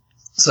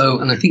 So,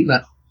 and I think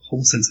that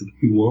whole sense of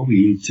who are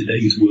we in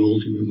today's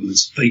world, you know, where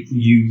there's fake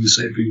news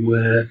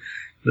everywhere,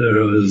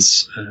 there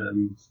is,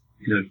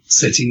 you know,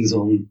 settings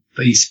on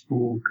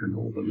Facebook and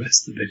all the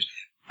rest of it,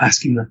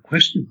 asking that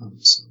question about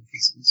yourself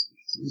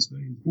is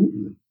very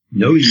important.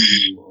 Knowing who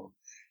you are.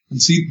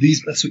 And see,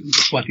 that's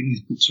why I think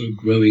these books are a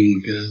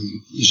growing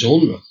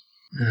genre.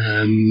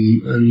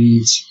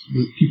 And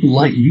people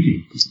like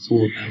reading because it's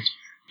all about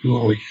who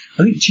are we.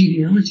 I think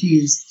genealogy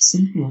is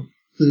something like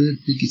the third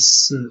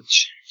biggest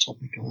search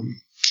topic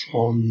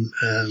on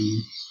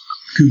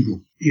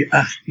Google. You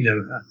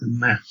know, after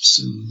maps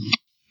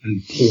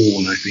and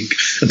porn, I think.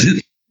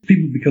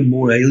 People become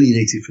more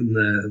alienated from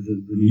the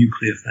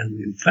nuclear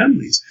family and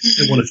families.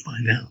 They want to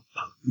find out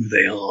about who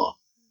they are,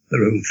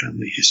 their own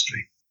family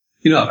history.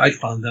 You know, I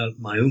found out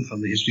my own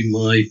family history.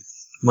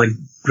 My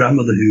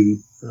grandmother, who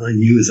I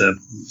knew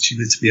she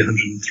lived to be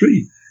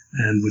 103,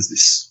 and was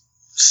this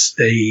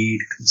staid,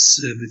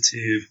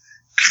 conservative,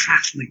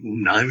 Catholic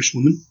woman, Irish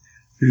woman,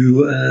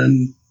 who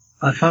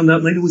I found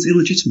out later was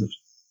illegitimate.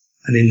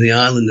 And in the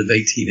Ireland of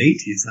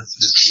 1880s, that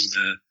would have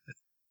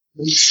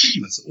been a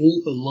stigma. So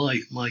all her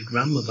life, my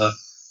grandmother,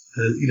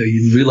 you know,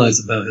 you realise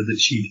about her that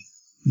she'd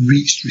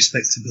reached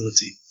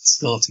respectability,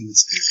 starting with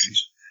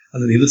stage.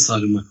 And on the other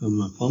side of my family,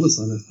 my father's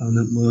side, I found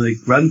out my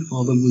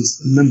grandfather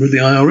was a member of the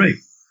IRA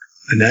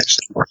and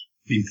actually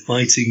been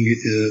fighting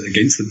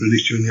against the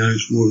British during the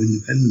Irish War of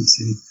Independence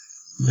from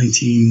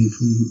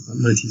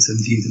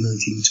 1917 to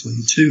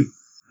 1922,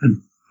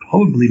 and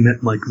probably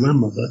met my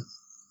grandmother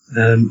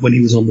when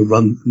he was on the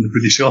run from the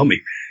British Army,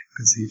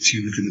 because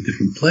she lived in a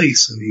different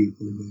place.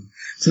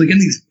 So again,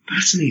 these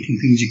fascinating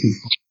things you can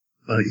find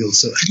about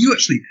yourself. Have you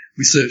actually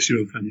researched your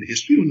own family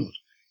history or not?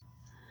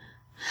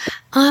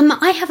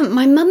 I haven't.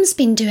 My mum's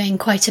been doing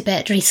quite a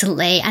bit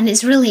recently, and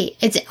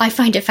I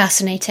find it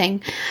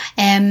fascinating.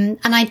 And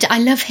I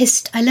love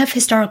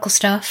historical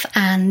stuff,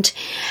 and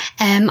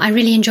I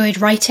really enjoyed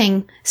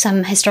writing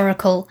some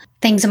historical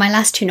things in my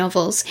last two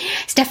novels.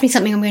 It's definitely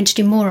something I'm going to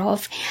do more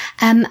of.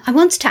 I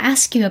wanted to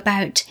ask you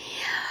about,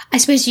 I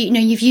suppose, you know,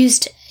 you've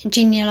used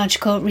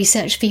genealogical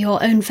research for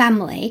your own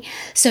family,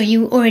 so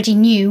you already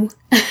knew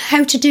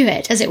how to do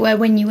it, as it were,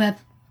 when you were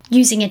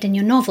using it in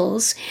your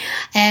novels.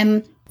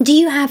 Do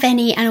you have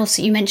any, and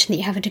also you mentioned that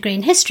you have a degree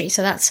in history,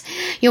 so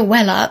you're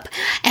well up.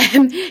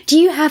 Do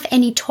you have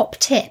any top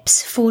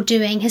tips for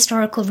doing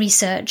historical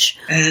research?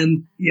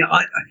 Yeah,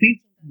 I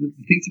think the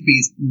thing to be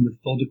is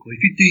methodical.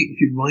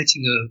 If you're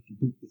writing a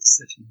book that's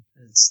set in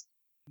the past,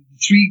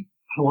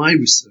 how I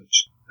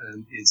research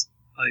is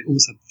I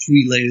always have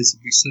 3 layers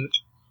of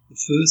research. The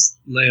first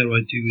layer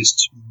I do is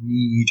to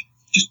read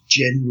just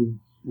general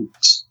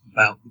books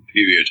about the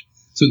period.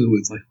 So in other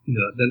words,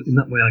 then in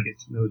that way I get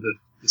to know the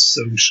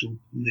social,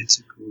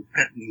 political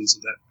happenings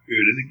of that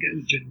period and get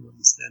a general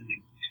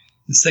understanding.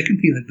 The second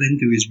thing I then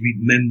do is read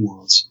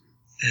memoirs.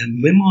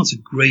 And memoirs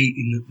are great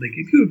in that they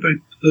give you a very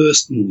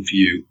personal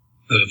view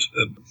of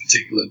a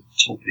particular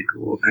topic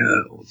or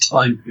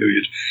time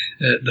period.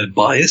 They're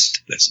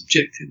biased, they're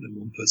subjective, they're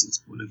one person's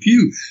point of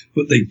view,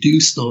 but they do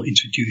start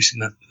introducing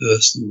that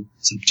personal,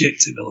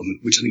 subjective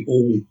element, which I think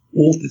all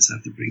authors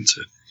have to bring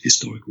to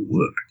historical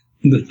work.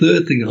 And the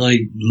third thing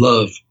I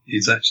love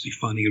is actually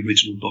finding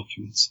original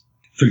documents.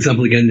 For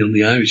example, again, on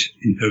the Irish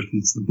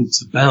Inheritance, the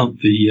book's about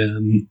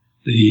the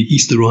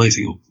Easter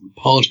Rising, or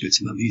part of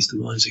it's about the Easter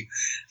Rising.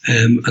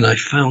 And I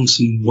found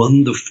some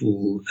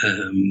wonderful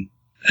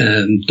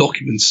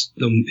documents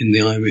done in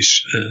the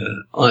Irish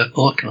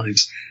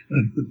archives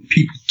of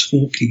people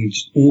talking,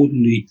 just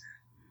ordinary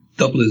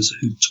doublers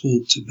who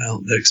talked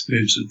about their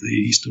experience of the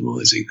Easter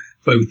Rising,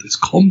 both as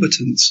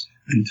combatants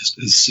and just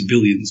as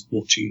civilians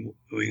watching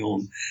what's going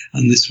on.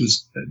 And this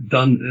was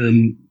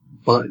done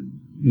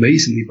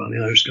amazingly by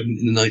the Irish government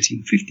in the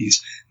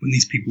 1950s, when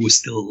these people were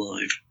still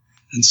alive.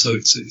 And so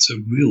it's a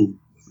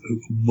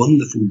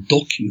wonderful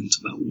document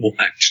about what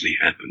actually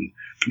happened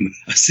from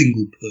a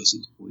single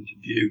person's point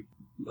of view.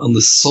 On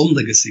the Somme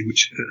legacy,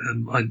 which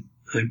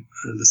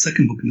the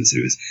second book in the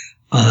series,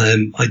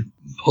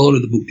 part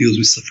of the book deals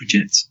with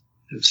suffragettes.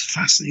 It was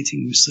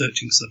fascinating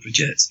researching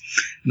suffragettes,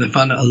 and I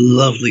found out a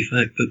lovely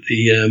fact that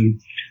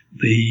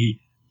the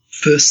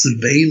first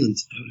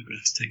surveillance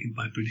photographs taken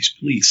by British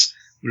police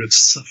were of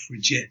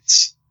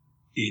suffragettes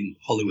in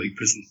Holloway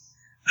Prison.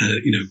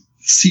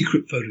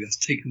 Secret photographs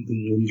taken of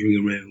them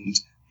wandering around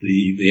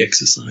the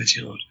exercise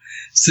yard,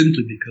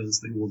 simply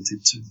because they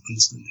wanted to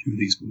understand who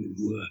these women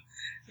were.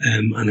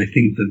 And I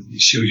think that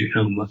it shows you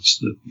how much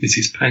that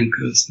Mrs.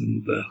 Pankhurst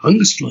and the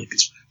hunger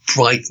strikers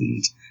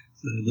frightened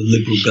the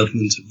Liberal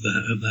government of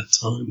that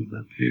time, of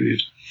that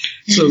period.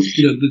 So,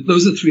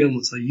 those are the three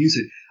elements I use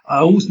it. I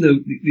always know,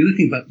 the other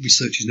thing about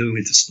research is knowing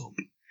when to stop.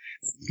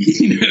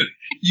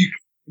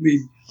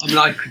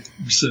 I could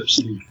research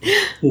something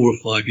for 4 or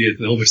 5 years,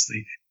 and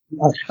obviously,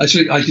 I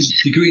did a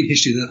degree in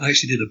history, and I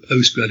actually did a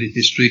postgrad in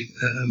history,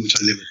 which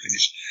I never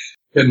finished.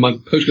 And my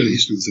postgrad in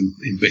history was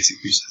in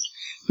basic research.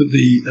 But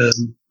the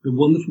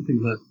wonderful thing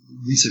about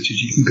research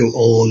is you can go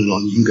on and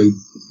on, you can go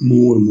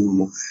more and more and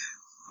more.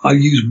 I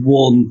use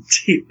one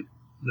tip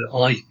that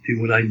I do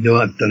when I know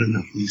I've done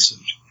enough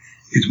research,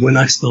 is when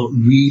I start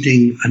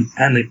reading an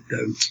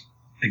anecdote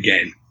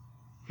again.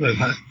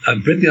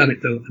 I've read the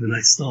anecdote and then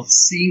I start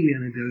seeing the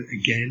anecdote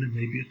again and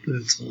maybe a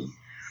third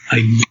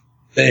time.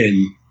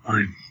 Then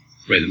I've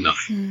read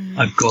enough.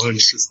 I've got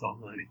enough to start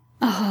writing.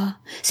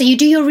 So you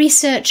do your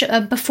research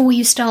before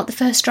you start the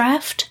first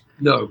draft?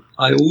 No,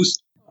 I always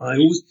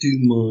do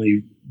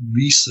my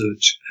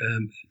research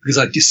because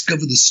I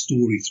discover the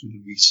story through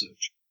the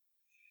research.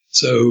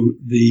 So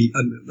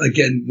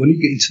again, when you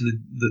get into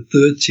the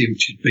third tier,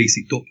 which is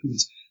basic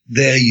documents,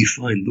 there you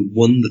find the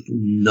wonderful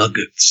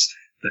nuggets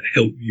that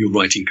help your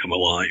writing come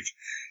alive.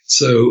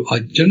 So I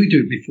generally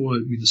do it before I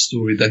read the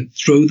story, then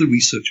throw the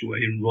research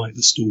away and write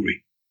the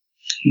story.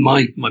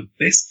 My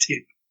best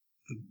tip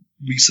for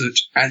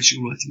research as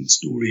you're writing the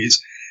story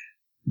is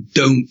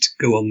don't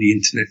go on the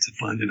internet to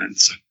find an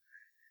answer.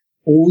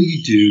 All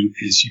you do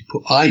is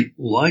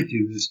all I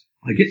do is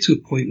I get to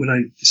a point when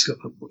I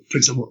discover, for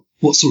example,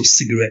 what sort of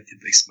cigarette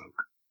did they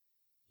smoke?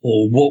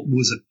 Or what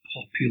was a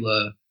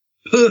popular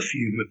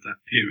perfume of that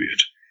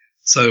period?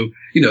 So,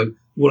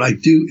 what I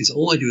do is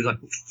I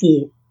put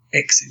 4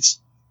 X's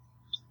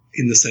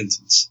in the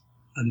sentence.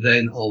 And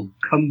then I'll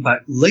come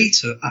back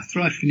later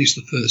after I finish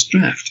the first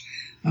draft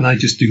and I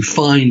just do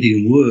find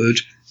in Word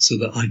so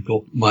that I've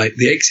got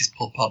the X's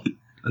pop up.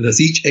 And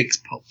as each X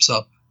pops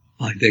up,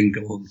 I then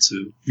go on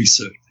to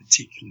research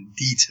particular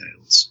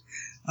details.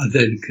 I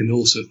then can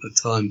also at the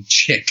time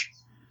check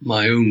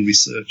my own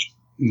research,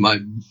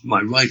 my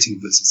writing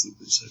versus the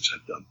research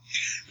I've done.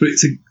 But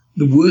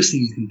the worst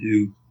thing you can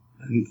do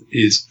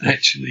is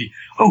actually,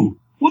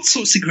 what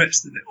sort of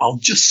cigarettes did they? I'll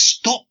just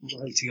stop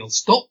writing. I'll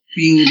stop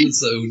being in the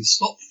zone,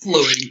 stop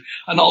flowing,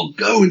 and I'll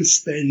go and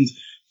spend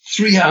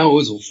 3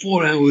 hours or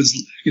 4 hours,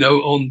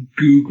 on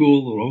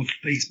Google or on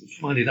Facebook to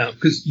find it out,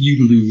 because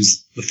you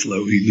lose the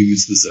flow, you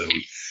lose the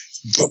zone.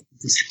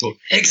 Just put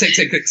X,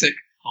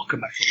 I'll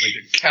come back to it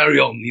later. Carry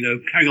on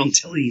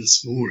telling your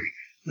story.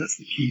 That's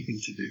the key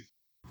thing to do.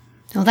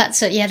 Oh,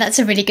 that's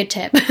a really good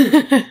tip.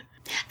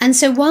 And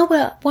so while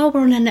we're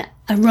on a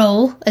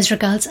roll as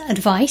regards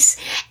advice,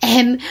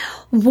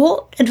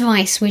 what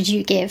advice would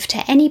you give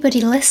to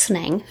anybody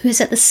listening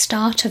who's at the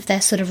start of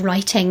their sort of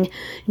writing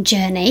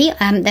journey?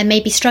 They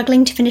may be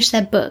struggling to finish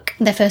their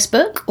first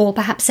book, or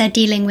perhaps they're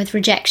dealing with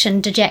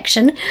rejection,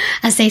 dejection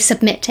as they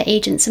submit to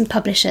agents and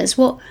publishers.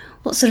 What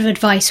sort of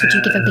advice would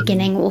you give a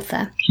beginning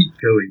author? Keep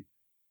going.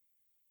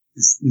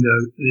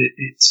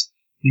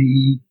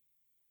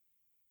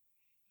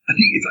 I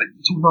think if I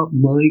talk about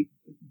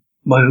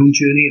my own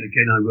journey,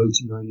 again, I wrote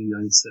in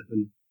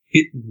 1997,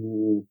 hit the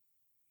wall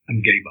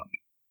and gave up,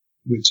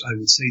 which I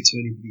would say to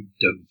anybody,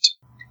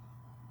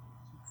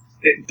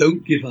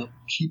 don't give up,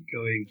 keep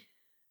going.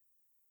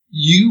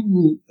 You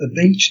will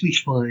eventually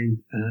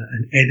find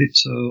an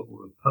editor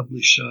or a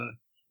publisher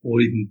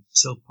or even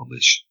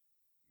self-publish,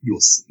 you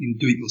can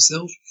do it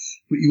yourself,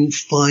 but you'll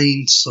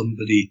find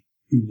somebody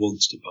who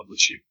wants to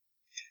publish you.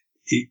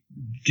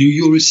 Do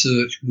your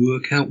research,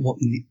 work out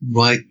what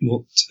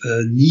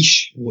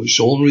niche, what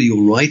genre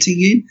you're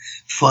writing in,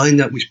 find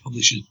out which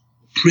publishers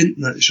print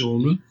that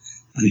genre,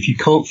 and if you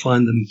can't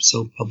find them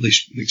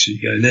self-published, make sure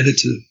you get an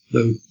editor,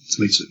 though, to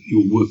make sure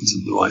your work is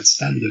of the right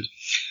standard.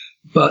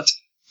 But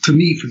for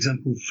me, for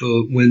example,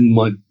 when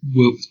my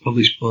work was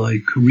published by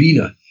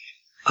Carina,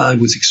 I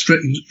was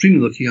extremely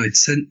lucky. I'd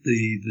sent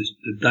the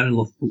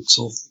Danilov books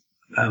off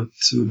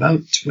to about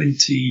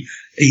 20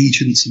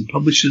 agents and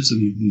publishers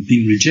and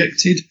been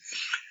rejected.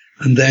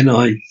 And then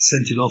I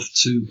sent it off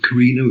to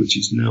Carina, which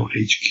is now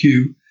HQ,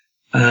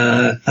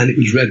 and it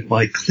was read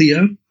by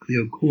Cleo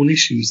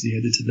Cornish, who was the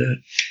editor there.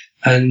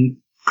 And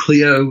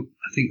Cleo,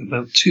 I think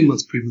about 2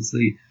 months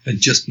previously, had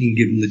just been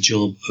given the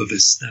job of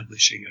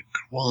establishing a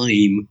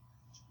crime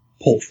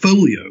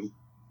portfolio,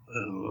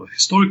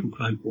 historical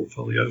crime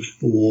portfolio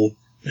for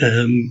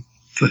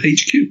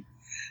HQ.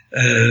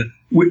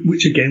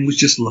 Which again was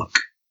just luck.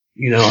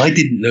 I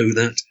didn't know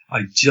that.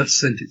 I just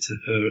sent it to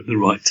her at the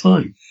right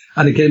time.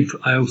 And again,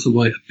 I also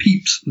write a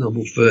Pepys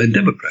novel for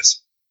Endeavour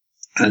Press.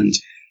 And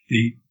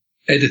the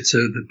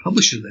editor, the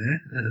publisher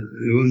there,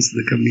 who owns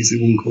the company, is a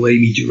woman called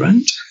Amy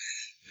Durant,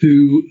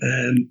 who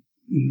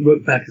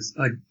wrote back, as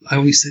I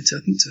only said to,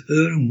 I think to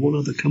her and one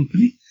other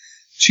company.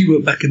 She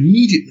wrote back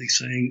immediately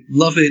saying,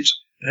 love it.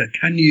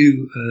 Can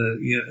you,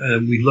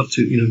 we'd love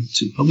to,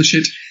 to publish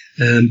it.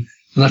 And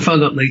I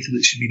found out later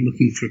that she'd been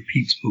looking for a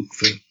Pepys book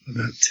for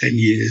about 10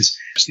 years,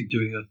 actually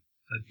doing a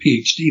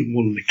PhD in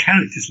one of the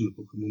characters in the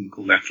book, a woman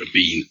called Afra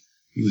Bean,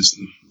 who was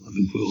the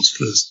world's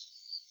first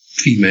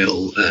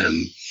female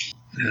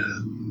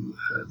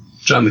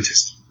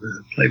dramatist,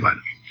 playwright.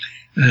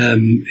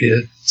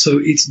 So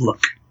it's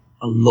luck.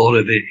 A lot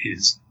of it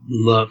is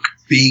luck,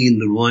 being in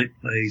the right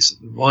place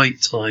at the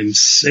right time,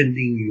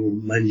 sending your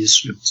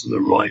manuscript to the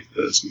right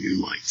person who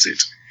likes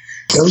it.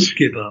 Don't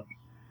give up.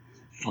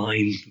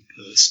 Find the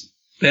person.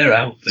 They're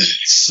out there.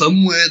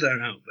 Somewhere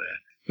they're out there.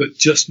 But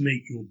just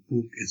make your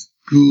book as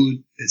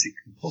good as it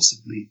can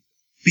possibly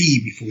be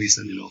before you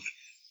send it off.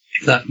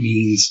 If that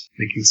means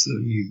making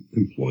certain you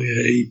employ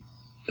a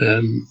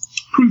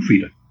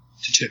proofreader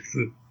to check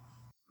for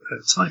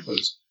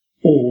typos,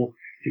 or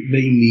it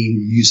may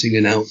mean using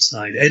an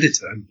outside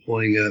editor,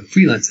 employing a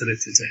freelance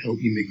editor to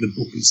help you make the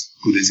book as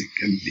good as it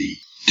can be.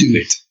 Do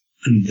it,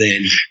 and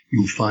then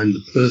you'll find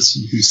the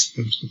person who's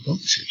supposed to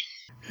publish it.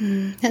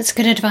 That's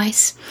good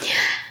advice.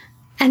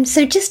 And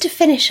so just to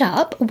finish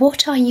up,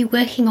 what are you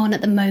working on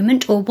at the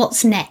moment, or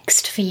what's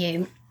next for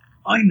you?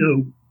 I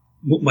know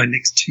what my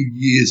next 2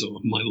 years are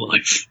of my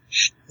life.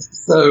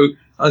 So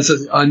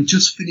I'm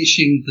just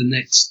finishing the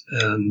next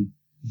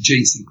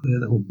Jayne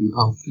Sinclair.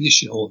 I'll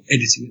finish it, or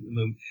editing at the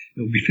moment.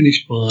 It will be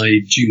finished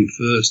by June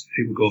 1st.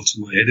 It will go off to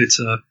my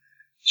editor.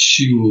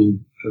 She will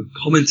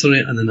comment on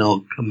it, and then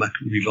I'll come back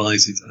and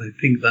revise it. And I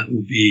think that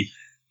will be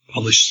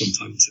published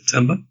sometime in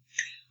September.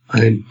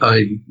 And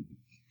I'm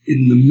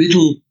in the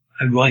middle.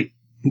 I write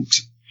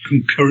books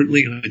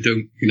concurrently. I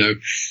don't, I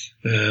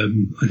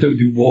don't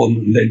do one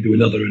and then do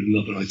another and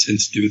another. I tend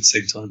to do it at the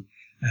same time.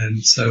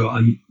 And so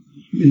I'm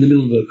in the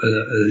middle of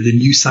the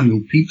new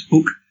Samuel Pepys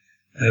book,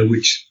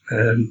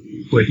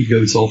 where he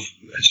goes off,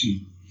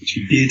 actually, which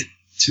he did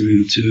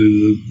to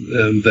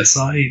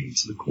Versailles,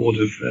 to the court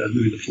of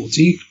Louis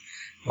XIV,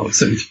 or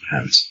certainly to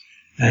Paris,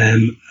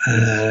 in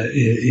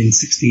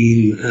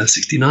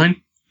 1669.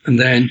 And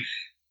then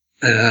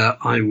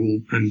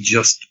I'm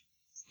just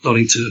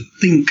starting to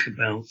think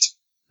about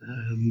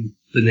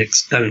the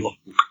next Danilov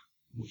book,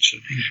 which I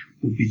think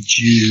will be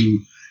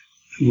due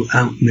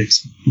out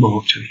next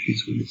March, I think,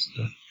 is when it's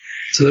done.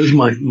 So those are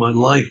my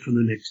life for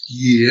the next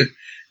year.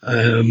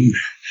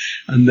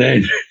 And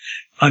then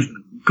I've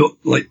got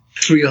like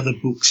 3 other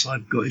books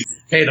I've got in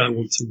my head I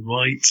want to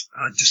write.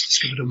 I just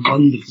discovered a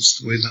wonderful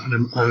story about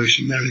an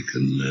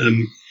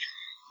Irish-American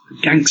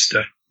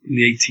gangster in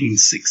the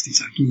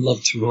 1860s. I'd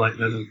love to write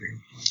that. I don't think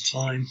I've got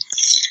time.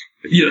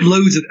 But,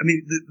 loads of,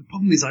 the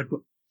problem is I've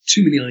got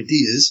too many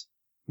ideas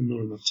and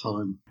not enough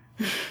time.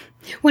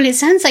 Well, it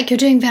sounds like you're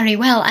doing very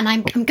well, and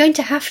I'm going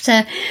to have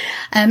to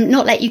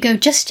not let you go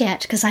just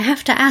yet, because I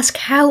have to ask,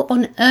 how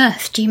on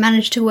earth do you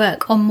manage to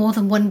work on more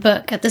than one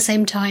book at the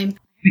same time?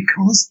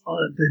 Because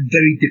they're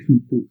very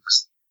different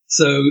books.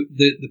 So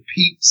the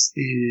Pepys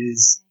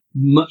is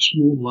much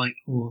more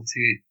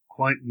light-hearted,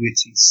 quite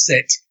witty,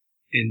 set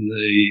in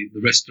the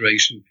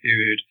Restoration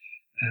period,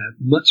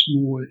 much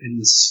more in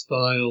the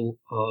style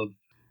of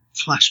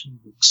Flashman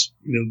books,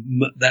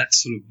 that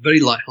sort of very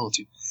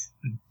light-hearted.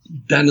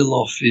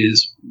 Danilov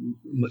is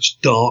much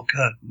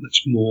darker,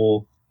 much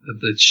more of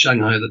the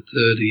Shanghai of the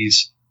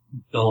 30s,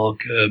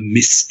 darker,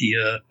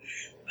 mistier,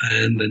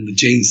 and then the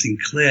Jayne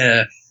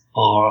Sinclair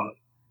are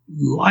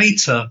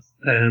lighter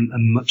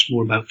and much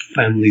more about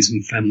families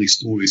and family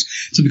stories.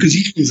 So because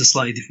each one's a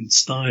slightly different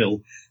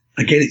style,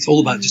 again, it's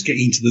all about just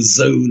getting into the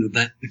zone of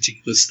that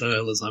particular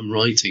style as I'm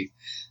writing.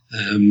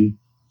 And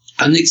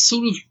it's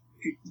sort of,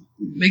 it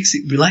makes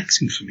it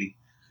relaxing for me.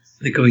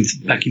 Going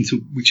back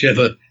into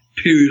whichever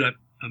period I'm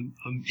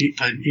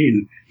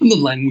in, and the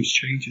language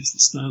changes, the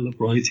style of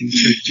writing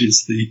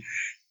changes, the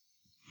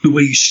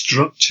way you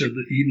structure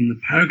even the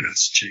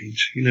paragraphs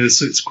change.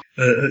 So it's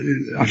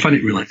I find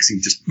it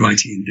relaxing just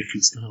writing in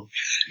different styles.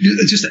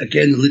 Just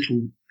again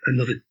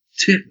another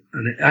tip,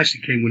 and it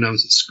actually came when I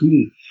was at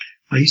school.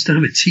 I used to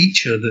have a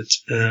teacher that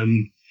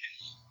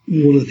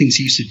one of the things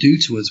he used to do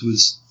to us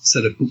was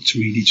set a book to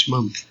read each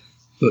month,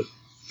 but.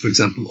 For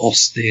example,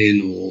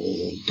 Austen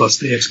or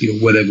Dostoevsky or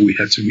whatever we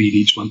had to read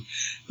each month.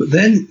 But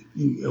then,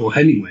 or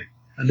Hemingway.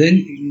 And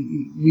then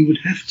we would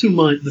have to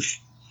write a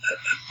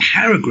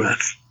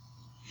paragraph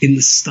in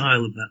the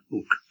style of that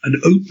book, an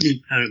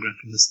opening paragraph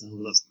in the style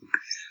of that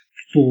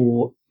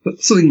book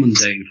but something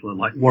mundane for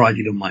like what I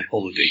did on my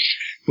holiday.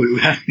 But it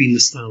would have to be in the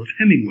style of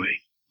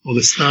Hemingway or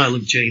the style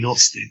of Jane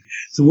Austen.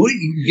 So what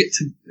you get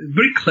to,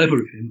 very clever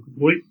of him,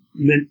 what it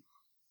meant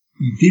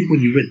you did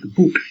when you read the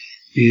book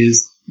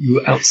is you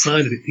were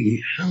outside of it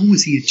thinking, how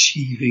was he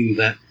achieving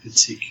that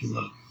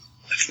particular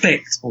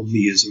effect on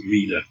me as a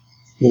reader?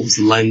 What was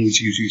the language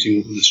he was using?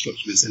 What was the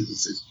structure of his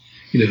sentences?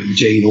 And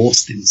Jane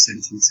Austen's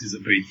sentences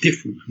are very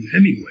different from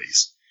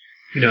Hemingway's.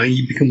 And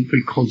you become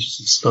very conscious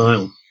of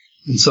style.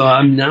 And so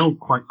I'm now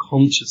quite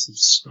conscious of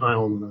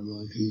style when I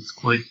write, and it's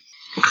quite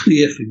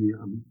clear for me.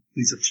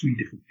 These are 3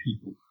 different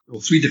people.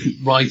 or 3 different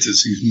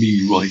writers who's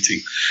me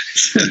writing.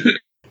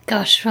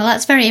 Gosh, well,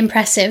 that's very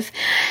impressive.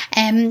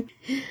 I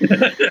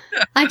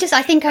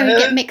think I would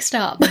get mixed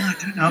up. I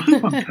don't know.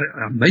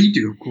 I may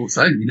do, of course.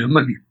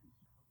 Maybe,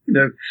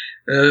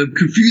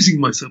 confusing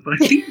myself, but I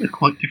think they're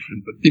quite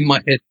different. But in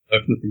my head, I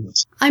have nothing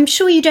else. I'm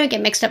sure you don't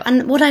get mixed up.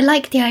 And what I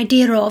like the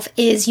idea of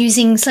is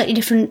using slightly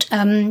different,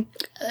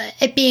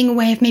 it being a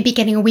way of maybe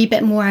getting a wee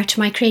bit more out of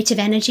my creative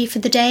energy for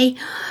the day,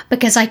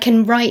 because I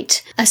can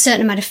write a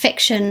certain amount of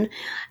fiction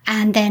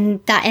and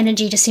then that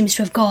energy just seems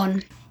to have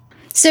gone.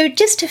 So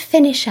just to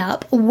finish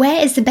up,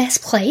 where is the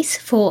best place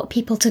for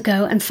people to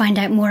go and find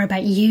out more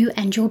about you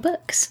and your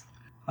books?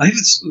 I have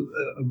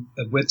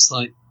a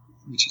website,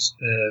 which is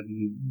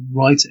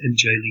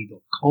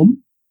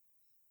writermjlee.com.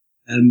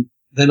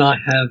 Then I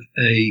have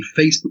a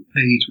Facebook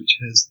page, which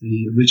has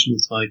the original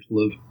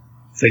title of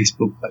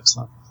Facebook,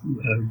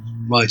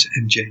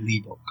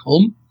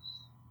 writermjlee.com.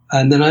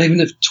 And then I even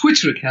have a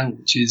Twitter account,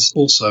 which is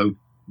also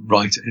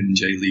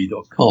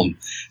writermjlee.com.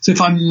 So if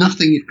I'm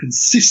nothing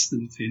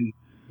consistent in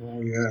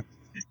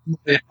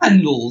my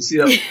handles,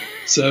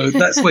 so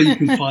that's where you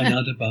can find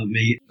out about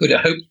me. But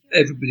I hope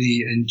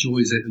everybody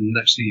enjoys it, and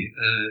actually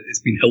it's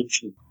been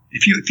helpful.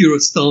 If you're a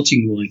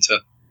starting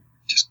writer,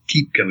 just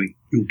keep going,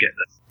 you'll get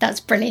there. That's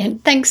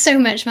brilliant. Thanks so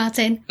much,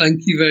 Martin.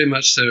 Thank you very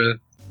much, Sarah.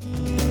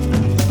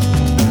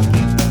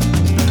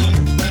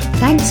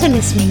 Thanks for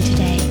listening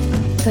today.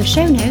 For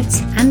show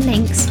notes and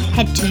links,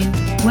 head to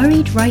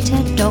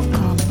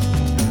worriedwriter.com.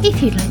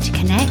 If you'd like to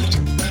connect,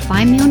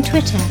 find me on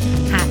Twitter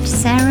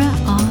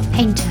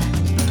 @SarahRPainter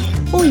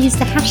or use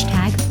the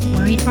hashtag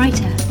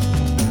WorriedWriter.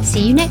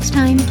 See you next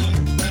time.